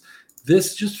games.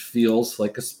 This just feels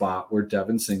like a spot where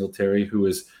Devin Singletary, who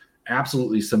is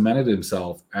absolutely cemented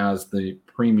himself as the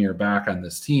premier back on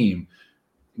this team.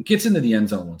 Gets into the end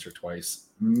zone once or twice.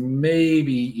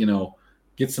 Maybe,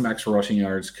 get some extra rushing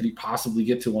yards. Could he possibly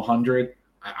get to 100?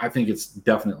 I think it's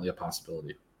definitely a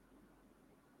possibility.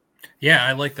 Yeah,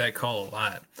 I like that call a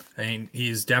lot. I mean,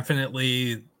 he's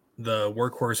definitely the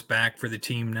workhorse back for the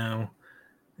team now.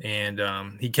 And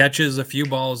he catches a few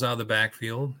balls out of the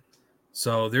backfield.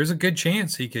 So there's a good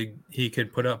chance he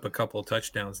could put up a couple of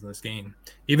touchdowns in this game.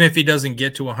 Even if he doesn't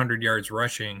get to 100 yards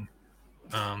rushing,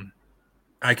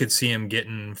 I could see him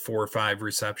getting 4 or 5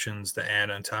 receptions to add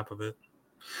on top of it.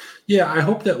 Yeah, I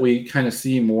hope that we kind of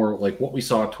see more like what we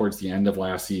saw towards the end of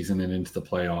last season and into the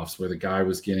playoffs, where the guy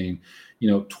was getting,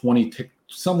 20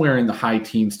 somewhere in the high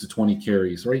teens to 20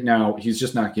 carries. Right now, he's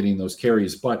just not getting those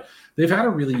carries, but they've had a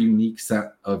really unique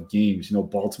set of games.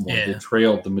 Baltimore, they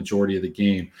trailed the majority of the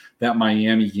game. That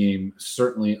Miami game,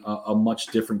 certainly a much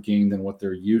different game than what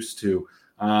they're used to.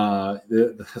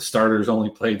 The starters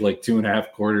only played like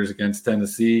 2.5 quarters against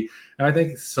Tennessee. And I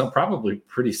think probably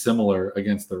pretty similar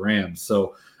against the Rams.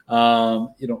 So,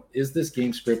 is this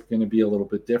game script going to be a little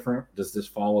bit different? Does this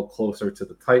follow closer to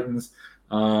the Titans?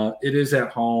 It is at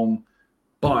home,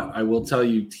 but I will tell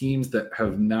you, teams that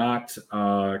have not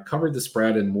covered the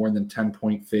spread in more than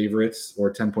 10-point favorites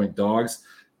or 10-point dogs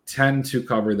tend to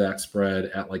cover that spread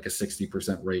at like a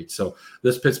 60% rate. So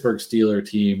this Pittsburgh Steelers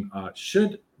team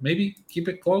should maybe keep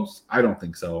it close. I don't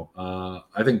think so.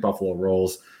 I think Buffalo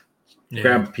rolls. Yeah.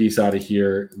 Grab a piece out of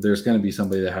here. There's going to be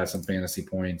somebody that has some fantasy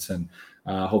points, and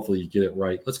hopefully you get it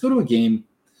right. Let's go to a game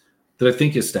that I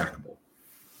think is stackable.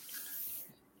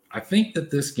 I think that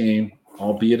this game,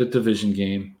 albeit a division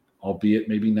game, albeit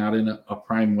maybe not in a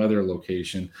prime weather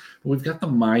location, but we've got the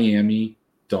Miami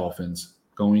Dolphins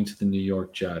going to the New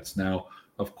York Jets. Now,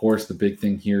 of course, the big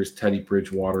thing here is Teddy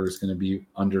Bridgewater is going to be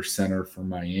under center for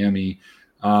Miami.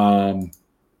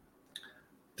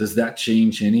 Does that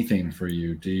change anything for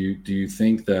you? Do you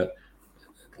think that,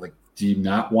 do you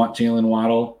not want Jalen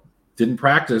Waddle? Didn't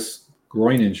practice,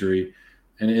 groin injury.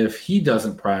 And if he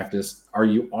doesn't practice, are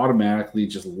you automatically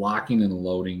just locking and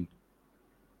loading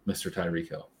Mr. Tyreek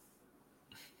Hill?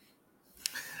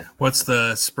 What's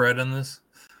the spread on this?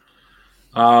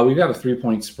 We've got a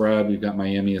 3-point spread. We've got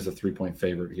Miami as a 3-point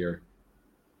favorite here.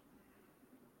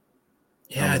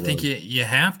 Yeah, I think you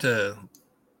have to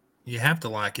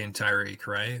lock in Tyreek,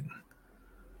 right?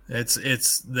 It's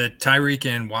the Tyreek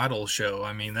and Waddle show.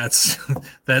 I mean, that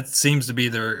seems to be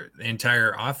their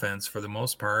entire offense for the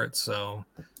most part. So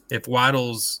if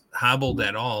Waddle's hobbled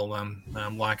at all,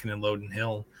 I'm locking and loading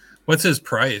Hill. What's his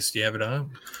price? Do you have it up?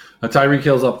 Tyreek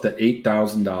Hill's up to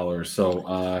 $8,000.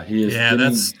 So he is. Yeah,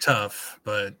 that's tough,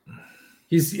 but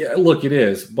it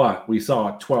is. But we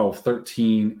saw 12,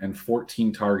 13, and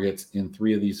 14 targets in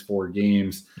 3 of these 4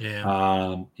 games.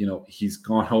 Yeah. He's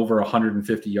gone over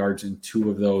 150 yards in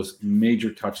 2 of those.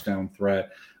 Major touchdown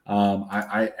threat.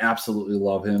 I absolutely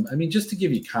love him. I mean, just to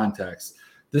give you context,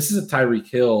 this is a Tyreek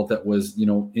Hill that was,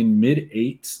 in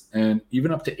mid-8s and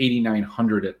even up to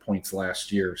 8,900 at points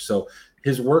last year. So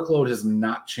his workload has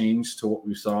not changed to what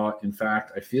we saw. In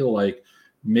fact, I feel like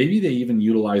maybe they even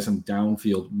utilize him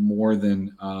downfield more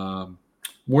than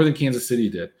Kansas City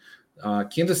did.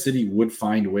 Kansas City would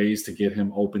find ways to get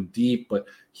him open deep, but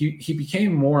he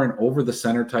became more an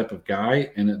over-the-center type of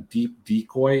guy and a deep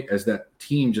decoy as that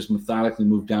team just methodically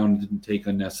moved down and didn't take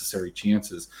unnecessary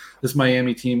chances. This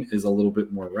Miami team is a little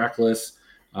bit more reckless.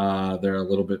 They're a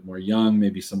little bit more young,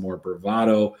 maybe some more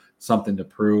bravado, something to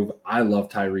prove. I love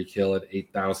Tyreek Hill at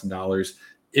 $8,000.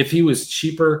 If he was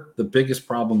cheaper, the biggest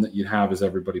problem that you'd have is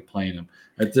everybody playing him.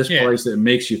 At this price, it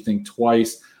makes you think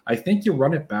twice. I think you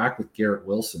run it back with Garrett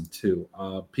Wilson, too.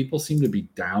 People seem to be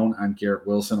down on Garrett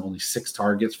Wilson, only 6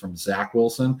 targets from Zach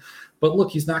Wilson. But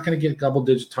look, he's not going to get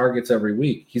double-digit targets every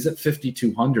week. He's at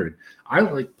 5,200. I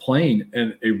like playing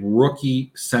a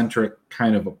rookie-centric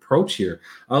kind of approach here.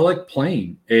 I like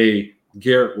playing a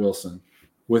Garrett Wilson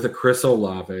with a Chris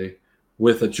Olave,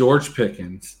 with a George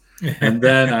Pickens, and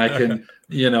then I can,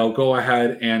 go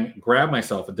ahead and grab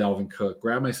myself a Dalvin Cook,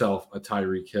 grab myself a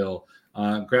Tyreek Hill,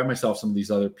 grab myself some of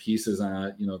these other pieces,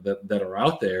 that are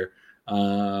out there.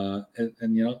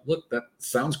 Look, that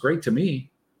sounds great to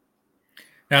me.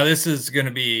 Now this is going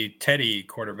to be Teddy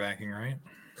quarterbacking, right?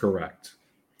 Correct.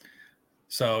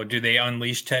 So do they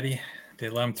unleash Teddy? They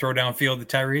let him throw downfield to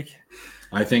Tyreek?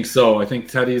 I think so. I think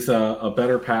Teddy's a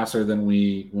better passer than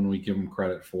when we give him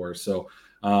credit for. So,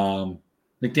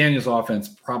 McDaniel's offense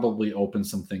probably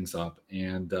opens some things up,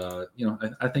 and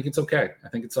I think it's okay. I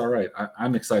think it's all right.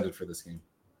 I'm excited for this game.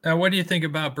 Now, what do you think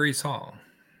about Breece Hall?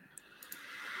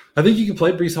 I think you can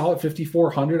play Breece Hall at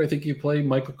 5,400. I think you play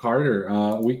Michael Carter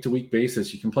week-to-week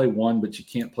basis. You can play one, but you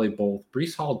can't play both.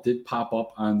 Breece Hall did pop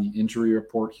up on the injury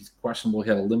report. He's questionable. He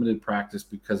had a limited practice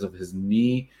because of his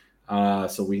knee.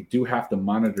 So we do have to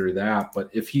monitor that. But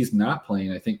if he's not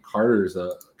playing, I think Carter's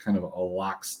a kind of a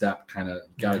lockstep kind of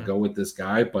got to go with this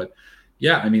guy. But,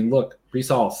 yeah, I mean, look, Breece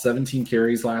Hall, 17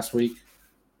 carries last week.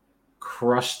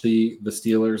 Crushed the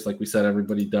Steelers like we said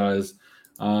everybody does.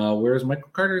 Whereas Michael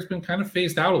Carter has been kind of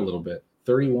phased out a little bit.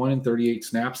 31 and 38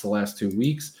 snaps the last 2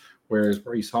 weeks, whereas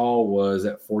Breece Hall was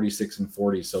at 46 and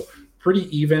 40. So pretty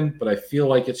even, but I feel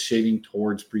like it's shading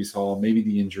towards Breece Hall. Maybe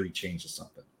the injury changes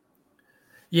something.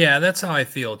 Yeah, that's how I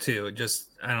feel too. It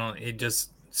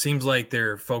just seems like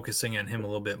they're focusing on him a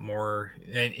little bit more,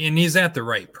 and he's at the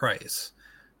right price.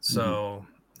 So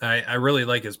I really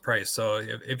like his price. So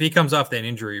if he comes off that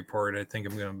injury report, I think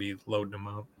I'm going to be loading him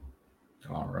up.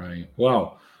 All right.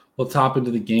 Well, let's hop into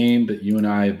the game that you and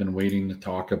I have been waiting to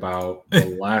talk about,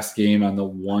 the last game on the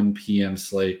 1 p.m.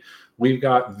 slate. We've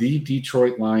got the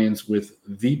Detroit Lions with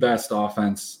the best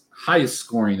offense, highest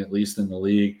scoring, at least in the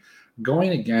league, going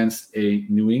against a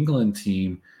New England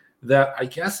team that I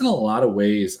guess in a lot of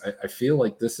ways, I feel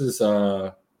like this is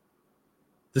a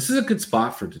good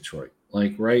spot for Detroit.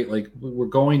 Like, right? Like we're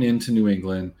going into New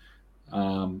England.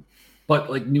 But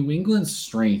like New England's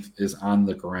strength is on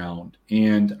the ground.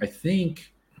 And I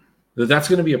think that's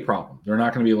going to be a problem. They're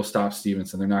not going to be able to stop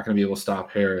Stevenson. They're not going to be able to stop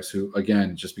Harris, who,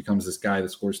 again, just becomes this guy that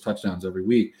scores touchdowns every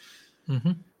week.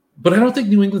 But I don't think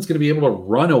New England's going to be able to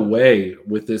run away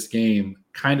with this game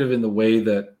kind of in the way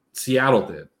that Seattle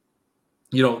did.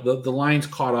 You know, the Lions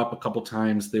caught up a couple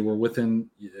times. They were within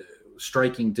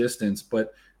striking distance,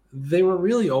 but they were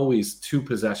really always 2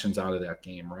 possessions out of that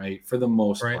game, right? For the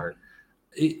most part.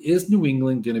 Is New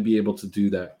England going to be able to do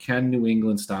that? Can New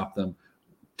England stop them?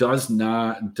 Does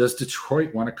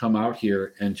Detroit want to come out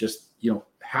here and just,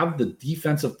 have the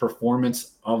defensive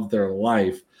performance of their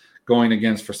life going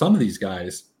against, for some of these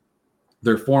guys,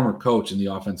 their former coach and the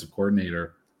co-offensive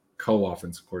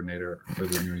coordinator for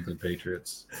the New England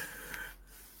Patriots?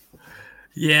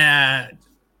 Yeah.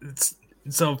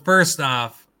 So first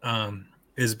off,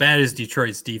 as bad as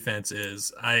Detroit's defense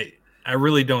is, I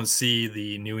really don't see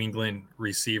the New England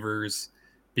receivers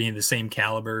being the same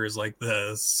caliber as like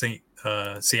the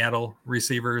Seattle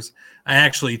receivers. I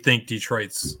actually think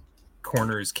Detroit's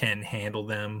corners can handle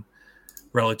them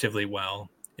relatively well.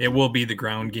 It will be the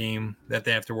ground game that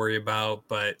they have to worry about,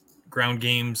 but ground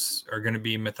games are going to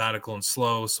be methodical and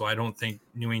slow, so I don't think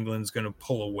New England's going to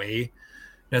pull away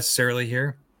necessarily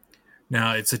here.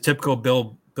 Now, it's a typical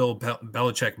Bill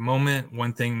Belichick moment.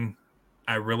 One thing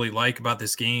I really like about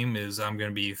this game is I'm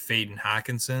going to be fading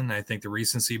Hawkinson. I think the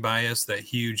recency bias, that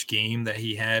huge game that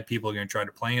he had, people are going to try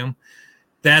to play him.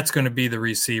 That's going to be the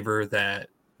receiver that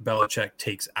Belichick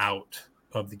takes out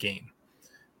of the game.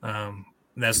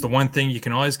 That's the one thing you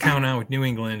can always count on with New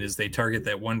England is they target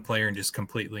that one player and just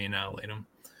completely annihilate him.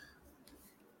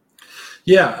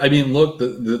 Yeah, I mean, look,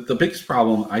 the biggest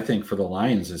problem I think for the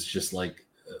Lions is just like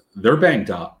they're banged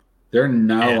up. There are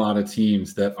not a lot of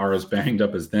teams that are as banged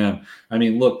up as them. I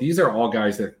mean, look, these are all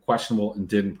guys that are questionable and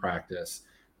didn't practice.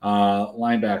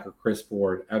 Linebacker Chris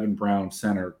Ford, Evan Brown,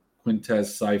 center, Quintez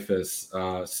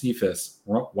Cephas,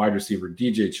 wide receiver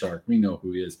DJ Chark. We know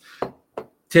who he is.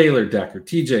 Taylor Decker,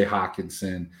 TJ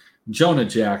Hawkinson, Jonah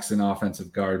Jackson,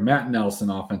 offensive guard, Matt Nelson,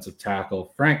 offensive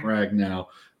tackle, Frank Ragnow,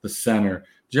 the center,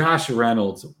 Josh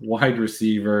Reynolds, wide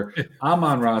receiver,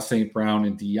 Amon-Ra St. Brown,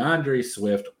 and DeAndre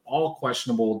Swift, all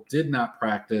questionable, did not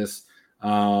practice.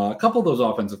 A couple of those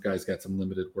offensive guys got some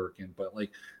limited work in, but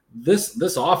like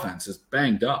this offense is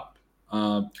banged up,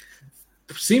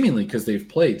 seemingly because they've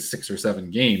played 6 or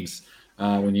 7 games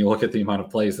when you look at the amount of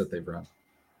plays that they've run.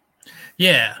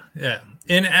 Yeah.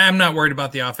 And I'm not worried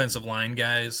about the offensive line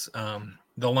guys.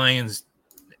 The Lions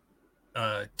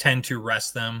tend to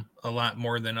rest them a lot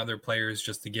more than other players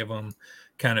just to give them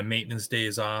kind of maintenance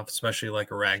days off, especially like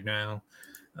a Ragnow.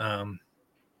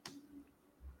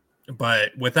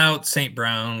 But without St.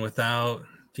 Brown, without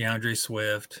DeAndre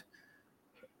Swift,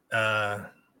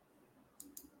 they're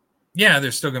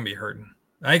still going to be hurting.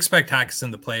 I expect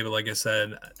Hawkinson to play, but like I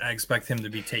said, I expect him to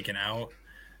be taken out.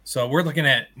 So we're looking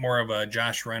at more of a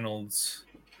Josh Reynolds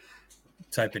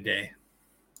type of day.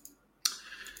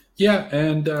 Yeah,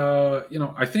 and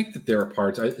I think that there are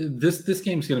parts. This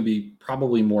game's going to be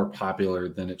probably more popular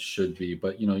than it should be,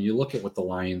 but you look at what the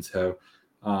Lions have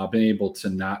been able to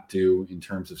not do in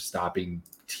terms of stopping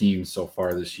teams so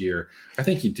far this year. I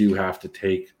think you do have to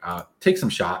take some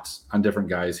shots on different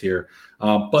guys here.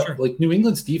 But sure. Like New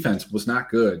England's defense was not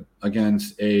good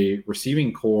against a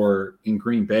receiving core in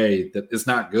Green Bay that is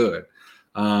not good.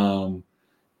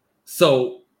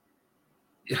 So,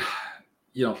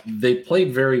 they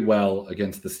played very well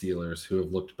against the Steelers, who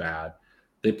have looked bad.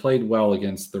 They played well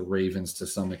against the Ravens to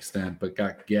some extent, but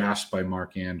got gashed by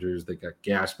Mark Andrews. They got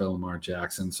gashed by Lamar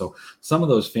Jackson. So some of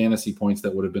those fantasy points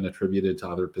that would have been attributed to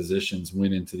other positions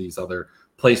went into these other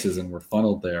places and were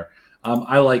funneled there.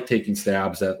 I like taking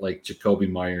stabs at like Jacoby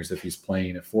Myers if he's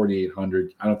playing at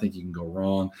 4,800. I don't think you can go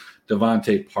wrong.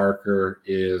 Devontae Parker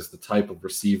is the type of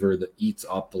receiver that eats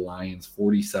up the Lions,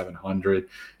 4,700.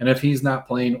 And if he's not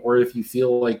playing, or if you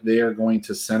feel like they are going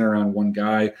to center on one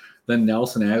guy, then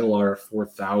Nelson Aguilar at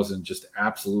 4,000, just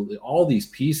absolutely all these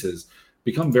pieces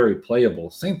become very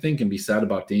playable. Same thing can be said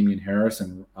about Damian Harris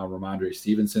and Ramondre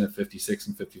Stevenson at 56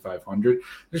 and 5,500.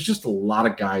 There's just a lot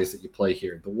of guys that you play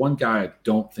here. The one guy I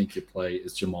don't think you play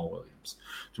is Jamal Williams.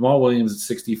 Jamal Williams at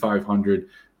 6,500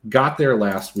 got there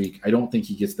last week. I don't think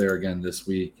he gets there again this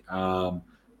week.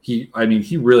 He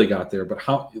really got there, but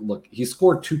he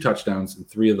scored 2 touchdowns in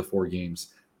 3 of the 4 games.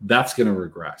 That's going to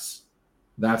regress.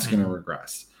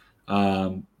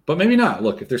 But maybe not.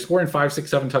 Look, if they're scoring 5, 6,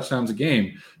 7 touchdowns a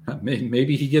game,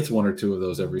 maybe he gets 1 or 2 of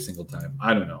those every single time.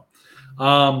 I don't know.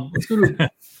 Let's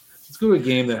go to a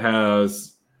game that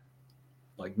has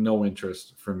like no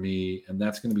interest for me, and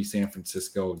that's going to be San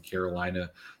Francisco and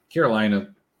Carolina. Carolina,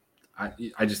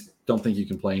 I just don't think you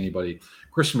can play anybody.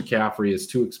 Christian McCaffrey is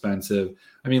too expensive.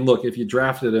 I mean, look, if you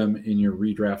drafted him in your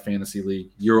redraft fantasy league,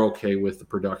 you're okay with the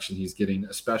production he's getting,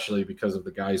 especially because of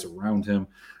the guys around him.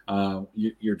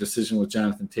 Your decision with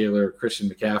Jonathan Taylor, Christian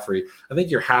McCaffrey, I think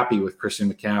you're happy with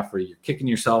Christian McCaffrey. You're kicking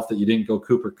yourself that you didn't go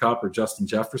Cooper Kupp or Justin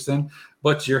Jefferson,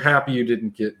 but you're happy you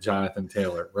didn't get Jonathan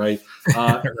Taylor, right?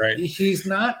 Right. He's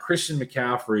not Christian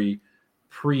McCaffrey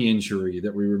pre-injury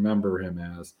that we remember him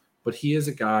as, but he is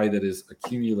a guy that is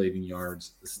accumulating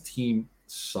yards. This team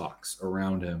sucks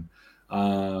around him.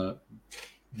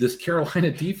 This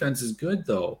Carolina defense is good,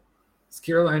 though. This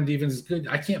Carolina defense is good.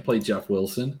 I can't play Jeff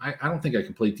Wilson. I don't think I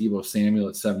can play Deebo Samuel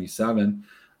at 77.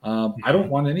 I don't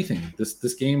want anything.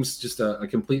 This game's just a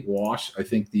complete wash. I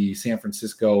think the San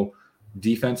Francisco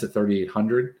defense at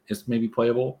 3,800 is maybe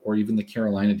playable, or even the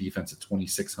Carolina defense at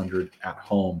 2,600 at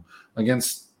home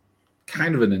against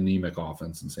kind of an anemic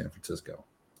offense in San Francisco.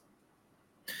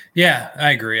 Yeah,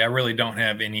 I agree. I really don't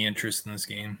have any interest in this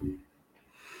game.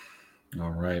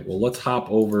 All right. Well, let's hop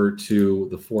over to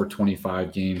the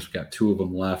 425 games. We've got 2 of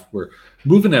them left. We're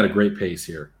moving at a great pace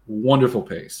here. Wonderful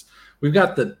pace. We've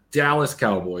got the Dallas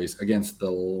Cowboys against the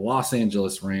Los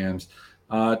Angeles Rams.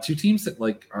 2 teams that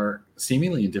are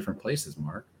seemingly in different places,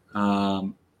 Mark.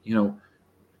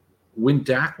 When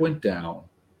Dak went down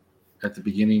at the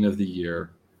beginning of the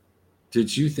year,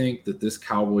 did you think that this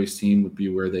Cowboys team would be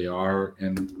where they are?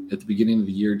 And at the beginning of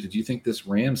the year, did you think this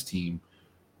Rams team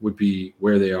would be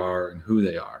where they are and who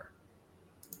they are?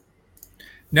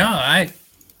 No,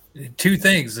 2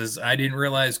 things is I didn't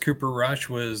realize Cooper Rush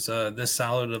was this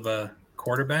solid of a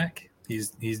quarterback.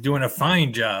 He's doing a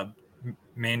fine job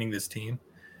manning this team.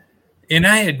 And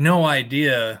I had no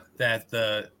idea that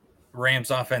the Rams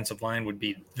offensive line would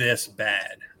be this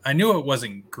bad. I knew it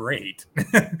wasn't great,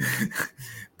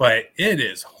 but it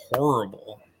is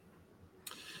horrible.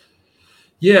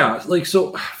 Yeah,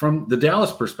 so from the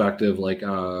Dallas perspective,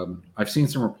 I've seen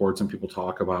some reports and people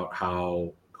talk about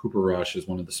how Cooper Rush is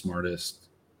one of the smartest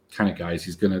kind of guys.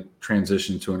 He's going to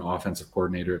transition to an offensive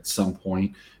coordinator at some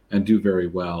point and do very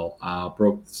well.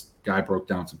 This guy broke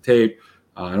down some tape.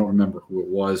 I don't remember who it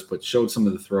was, but showed some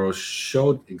of the throws,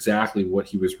 showed exactly what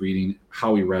he was reading,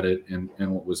 how he read it, and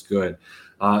what was good.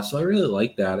 So I really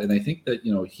like that. And I think that,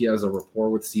 he has a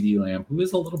rapport with CeeDee Lamb, who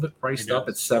is a little bit priced up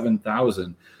at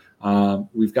 7,000.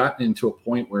 We've gotten into a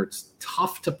point where it's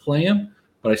tough to play him,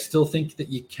 but I still think that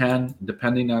you can,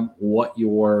 depending on what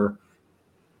your,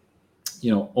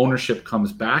 ownership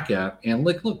comes back at. And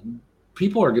look,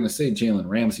 people are going to say Jalen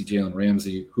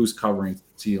Ramsey, who's covering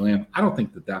CeeDee Lamb. I don't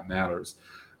think that matters.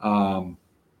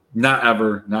 Not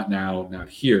ever, not now, not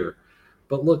here.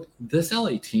 But look, this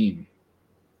LA team,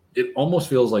 it almost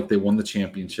feels like they won the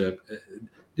championship.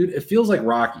 Dude, it feels like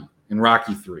Rocky in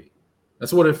Rocky 3.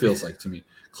 That's what it feels like to me.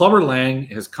 Clubber Lang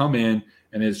has come in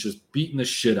and has just beaten the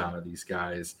shit out of these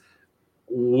guys.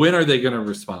 When are they going to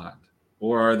respond?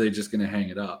 Or are they just going to hang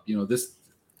it up?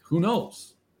 Who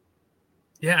knows?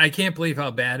 Yeah, I can't believe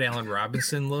how bad Allen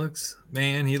Robinson looks.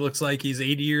 Man, he looks like he's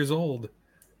 80 years old.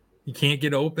 He can't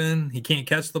get open. He can't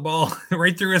catch the ball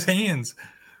right through his hands.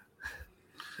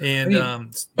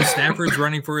 And Stafford's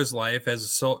running for his life,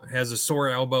 has a sore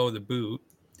elbow to boot.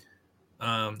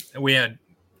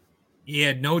 He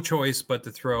had no choice but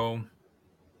to throw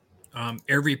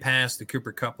every pass to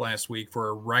Cooper Kupp last week for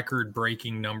a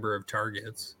record-breaking number of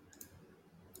targets.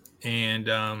 And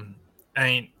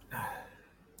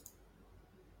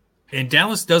And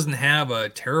Dallas doesn't have a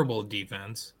terrible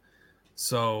defense.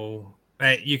 So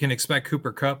you can expect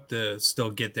Cooper Kupp to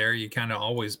still get there. You kind of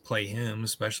always play him,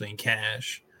 especially in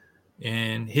cash,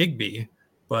 and Higbee.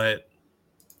 But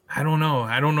I don't know.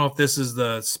 I don't know if this is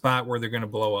the spot where they're going to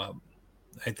blow up.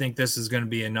 I think this is going to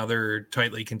be another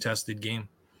tightly contested game.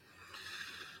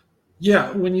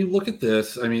 Yeah, when you look at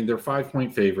this, I mean, they're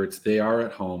 5-point favorites. They are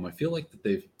at home. I feel like that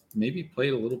they've maybe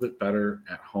played a little bit better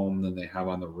at home than they have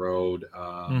on the road.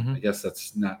 I guess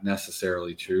that's not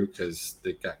necessarily true because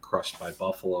they got crushed by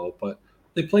Buffalo, but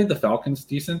they played the Falcons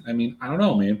decent. I mean, I don't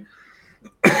know, man.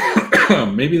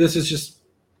 Maybe this is just,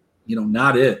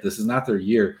 not it. This is not their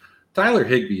year. Tyler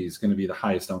Higbee is going to be the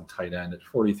highest owned tight end at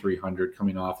 4,300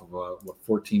 coming off of a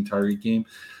 14 target game.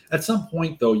 At some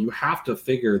point, though, you have to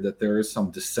figure that there is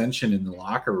some dissension in the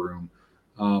locker room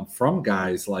from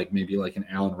guys like maybe like an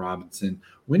Allen Robinson.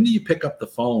 When do you pick up the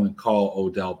phone and call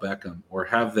Odell Beckham, or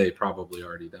have they probably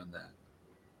already done that?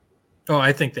 Oh,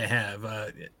 I think they have.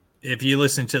 If you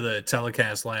listen to the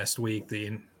telecast last week,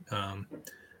 they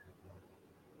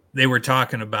were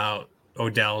talking about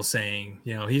Odell saying,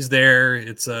 he's there.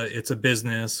 It's a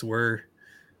business.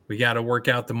 We got to work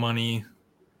out the money.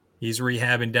 He's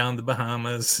rehabbing down the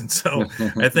Bahamas, and so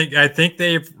I think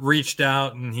they've reached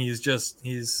out, and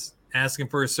he's asking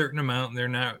for a certain amount, and they're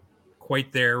not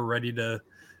quite there, ready to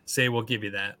say we'll give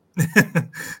you that.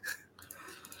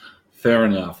 Fair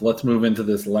enough. Let's move into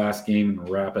this last game and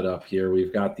wrap it up here.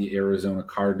 We've got the Arizona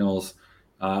Cardinals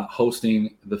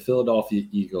hosting the Philadelphia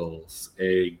Eagles,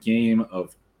 a game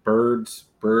of birds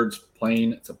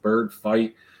playing. It's a bird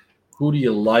fight. Who do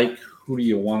you like? Who do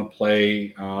you want to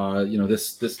play?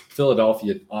 This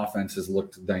Philadelphia offense has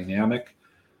looked dynamic.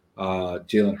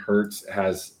 Jalen Hurts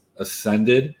has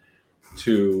ascended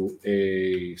to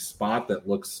a spot that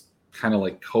looks kind of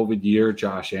like COVID year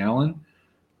Josh Allen.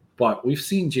 But we've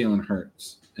seen Jalen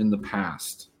Hurts in the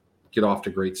past get off to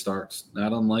great starts,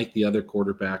 not unlike the other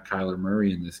quarterback, Kyler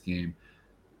Murray, in this game.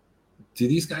 Do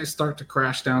these guys start to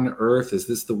crash down to earth? Is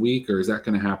this the week, or is that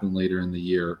going to happen later in the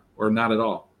year, or not at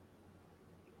all?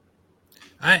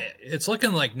 It's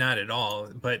looking like not at all,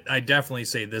 but I definitely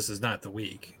say this is not the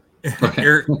week.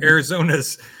 Okay.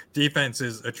 Arizona's defense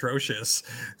is atrocious.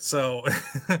 So,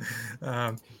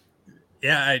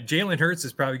 Jalen Hurts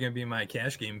is probably going to be my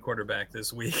cash game quarterback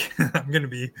this week. I'm going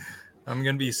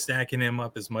to be stacking him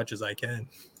up as much as I can.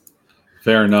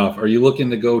 Fair enough. Are you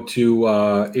looking to go to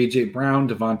A.J. Brown,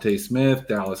 Devontae Smith,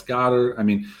 Dallas Goedert? I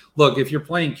mean, look, if you're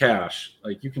playing cash,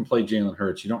 like you can play Jalen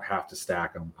Hurts. You don't have to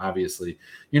stack them, obviously.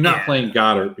 You're not playing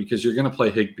Goedert because you're going to play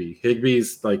Higbee.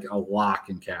 Higbee's like a lock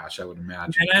in cash, I would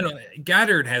imagine. And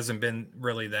Goedert hasn't been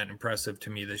really that impressive to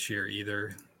me this year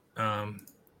either.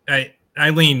 I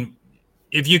lean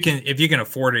if you can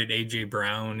afford it, A.J.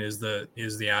 Brown is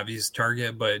the obvious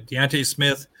target, but Deontay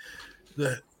Smith,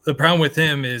 the problem with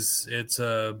him is it's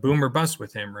a boom or bust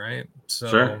with him, right? So,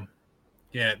 sure.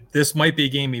 Yeah, this might be a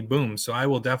game he booms, so I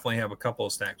will definitely have a couple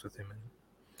of stacks with him.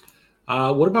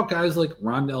 What about guys like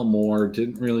Rondell Moore?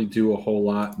 Didn't really do a whole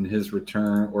lot in his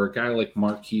return, or a guy like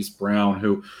Marquise Brown,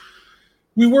 who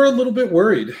we were a little bit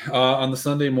worried on the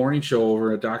Sunday morning show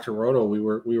over at Dr. Roto. We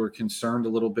were concerned a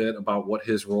little bit about what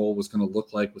his role was going to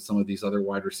look like with some of these other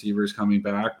wide receivers coming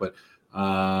back, but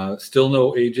still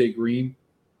no AJ Green.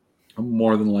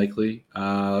 More than likely.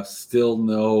 Still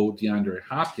no DeAndre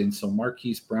Hopkins. So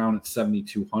Marquise Brown at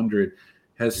 7,200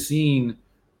 has seen,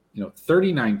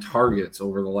 39 targets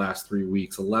over the last 3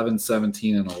 weeks, 11,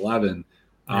 17, and 11.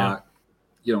 Yeah.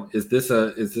 Is this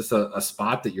a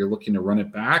spot that you're looking to run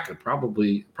it back?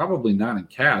 Probably not in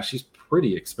cash. He's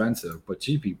pretty expensive, but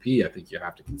GPP, I think you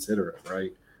have to consider it,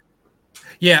 right?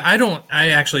 Yeah, I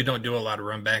actually don't do a lot of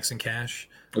run backs in cash.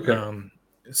 Okay.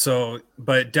 So,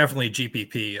 but definitely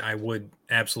GPP, I would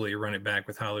absolutely run it back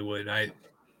with Hollywood.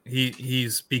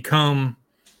 He's become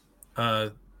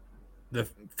the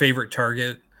favorite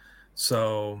target,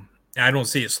 so I don't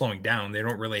see it slowing down. They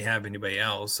don't really have anybody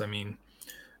else. I mean,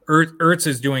 Ertz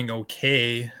is doing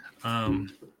okay,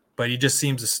 but he just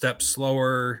seems a step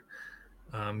slower.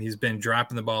 He's been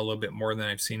dropping the ball a little bit more than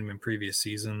I've seen him in previous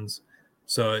seasons.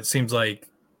 So it seems like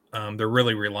they're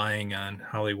really relying on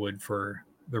Hollywood for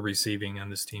the receiving on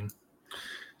this team.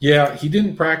 Yeah, he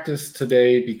didn't practice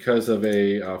today because of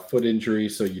a foot injury,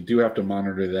 so you do have to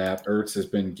monitor that. Ertz has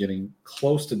been getting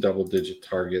close to double-digit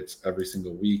targets every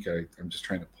single week. I'm just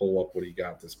trying to pull up what he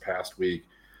got this past week.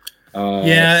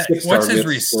 What's his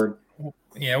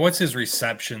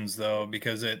receptions though?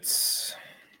 Because it's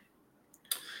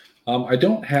I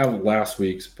don't have last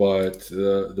week's, but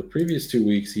the previous 2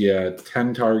 weeks he had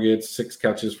 10 targets, 6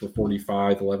 catches for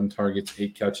 45, 11 targets,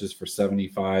 8 catches for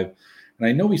 75. And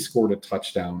I know he scored a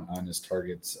touchdown on his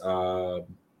targets, 2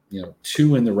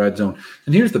 in the red zone.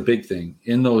 And here's the big thing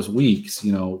in those weeks,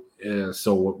 so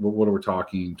what are we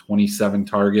talking? 27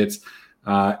 targets,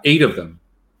 8 of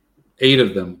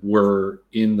them were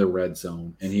in the red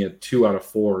zone, and he had 2 out of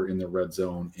 4 in the red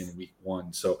zone in week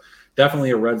 1. So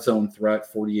definitely a red zone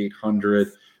threat,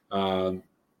 4,800.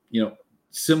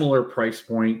 Similar price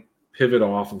point, pivot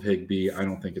off of Higbee. I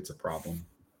don't think it's a problem.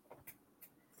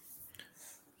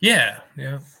 Yeah.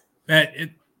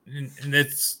 And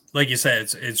it's like you said,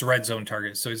 it's red zone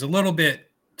target, so he's a little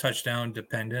bit touchdown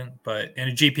dependent, but in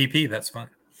a GPP, that's fine.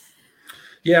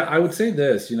 Yeah, I would say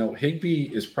this. Higbee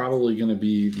is probably going to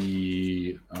be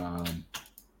the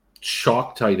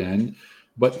chalk tight end,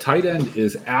 but tight end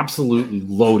is absolutely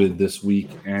loaded this week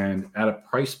and at a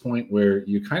price point where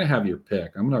you kind of have your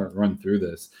pick. I'm going to run through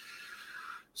this.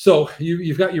 So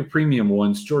you've got your premium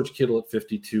ones, George Kittle at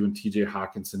 52 and TJ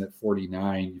Hawkinson at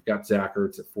 49. You've got Zach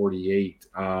Ertz at 48,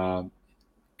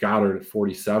 Goddard at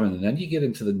 47. And then you get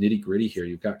into the nitty gritty here.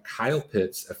 You've got Kyle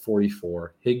Pitts at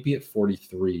 44, Higbee at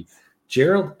 43,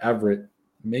 Gerald Everett,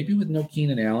 maybe with no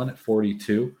Keenan Allen at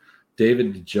 42,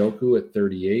 David Njoku at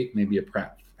 38, maybe a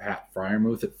Pat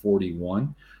Freiermuth at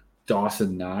 41,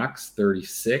 Dawson Knox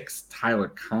 36, Tyler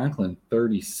Conklin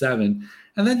 37,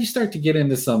 and then you start to get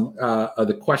into some of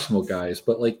the questionable guys.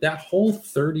 But like that whole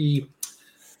 30,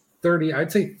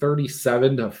 I'd say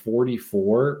 37 to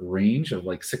 44 range of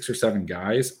like 6 or 7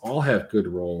 guys all have good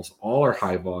roles. All are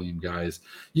high volume guys.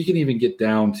 You can even get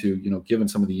down to, given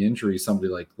some of the injuries, somebody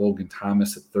like Logan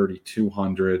Thomas at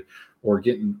 3,200, or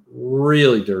getting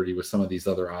really dirty with some of these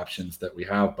other options that we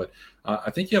have. But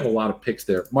I think you have a lot of picks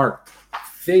there. Mark,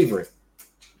 favorite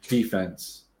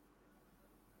defense?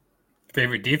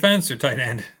 Favorite defense or tight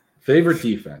end? Favorite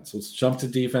defense. Let's jump to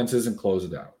defenses and close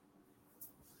it out.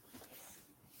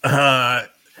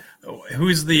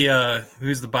 Who's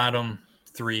the bottom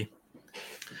 3?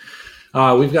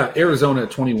 We've got Arizona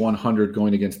at 2,100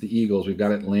 going against the Eagles. We've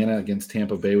got Atlanta against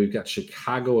Tampa Bay. We've got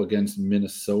Chicago against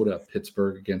Minnesota,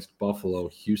 Pittsburgh against Buffalo,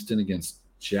 Houston against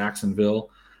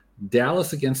Jacksonville,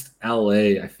 Dallas against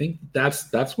LA. I think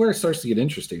that's where it starts to get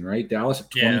interesting, right? Dallas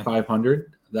at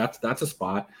 2,500. Yeah. That's a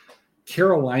spot.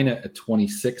 Carolina at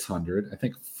 2,600. I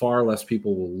think far less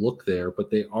people will look there,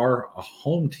 but they are a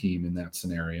home team in that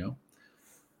scenario.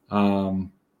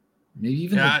 Maybe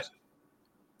even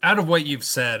out of what you've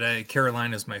said,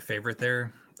 Carolina is my favorite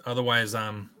there. Otherwise,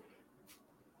 I'm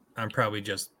probably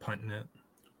just punting it.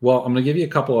 Well, I'm going to give you a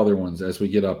couple other ones as we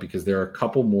get up, because there are a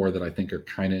couple more that I think are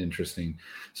kind of interesting.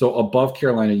 So above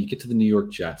Carolina, you get to the New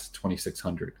York Jets,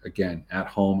 2,600. Again, at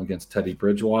home against Teddy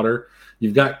Bridgewater.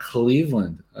 You've got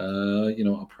Cleveland,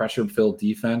 a pressure-filled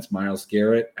defense. Myles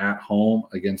Garrett at home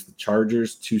against the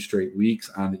Chargers, 2 straight weeks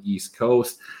on the East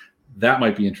Coast. That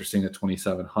might be interesting at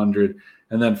 2,700.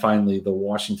 And then finally, the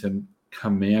Washington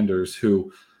Commanders,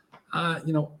 who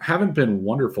haven't been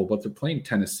wonderful, but they're playing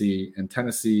Tennessee, and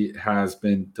Tennessee has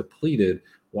been depleted.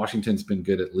 Washington's been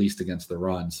good at least against the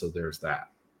run, so there's that.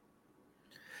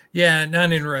 Yeah,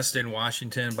 not interested in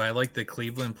Washington, but I like the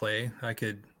Cleveland play. I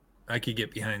could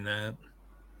get behind that.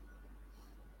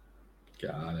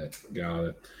 Got it.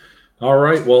 All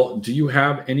right. Well, do you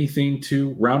have anything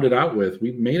to round it out with?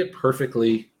 We made it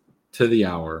perfectly to the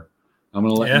hour. I'm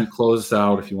going to let you close us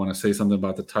out. If you want to say something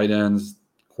about the tight ends,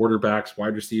 quarterbacks,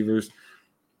 wide receivers,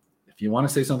 if you want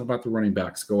to say something about the running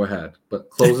backs, go ahead. But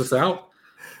close us out.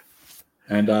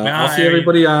 And I'll see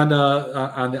everybody on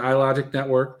the iLogic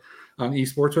Network on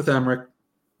Esports with Emmerich.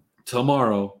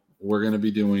 Tomorrow, we're going to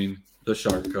be doing the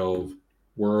Shark Cove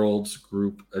Worlds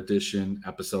Group Edition,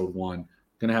 Episode 1.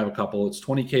 Going to have a couple. It's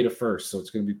 20K to first, so it's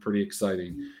going to be pretty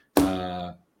exciting.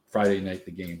 Friday night,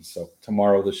 the game. So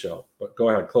tomorrow, the show. But go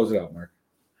ahead, close it out, Mark.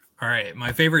 All right.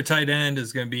 My favorite tight end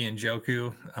is going to be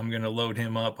Njoku. I'm going to load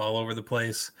him up all over the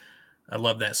place. I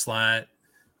love that slot.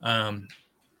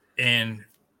 And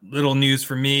little news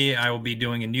for me, I will be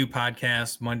doing a new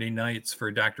podcast Monday nights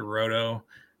for Dr. Roto.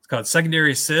 It's called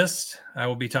Secondary Assist. I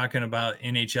will be talking about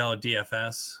NHL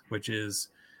DFS, which is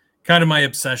kind of my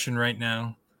obsession right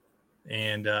now.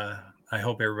 And I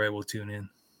hope everybody will tune in.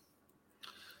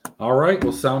 All right.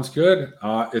 Well, sounds good.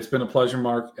 It's been a pleasure,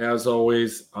 Mark, as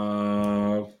always.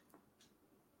 Yeah.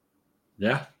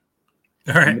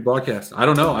 All right. The broadcast. I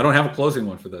don't know. I don't have a closing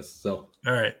one for this. So.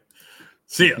 All right.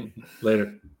 See you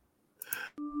later.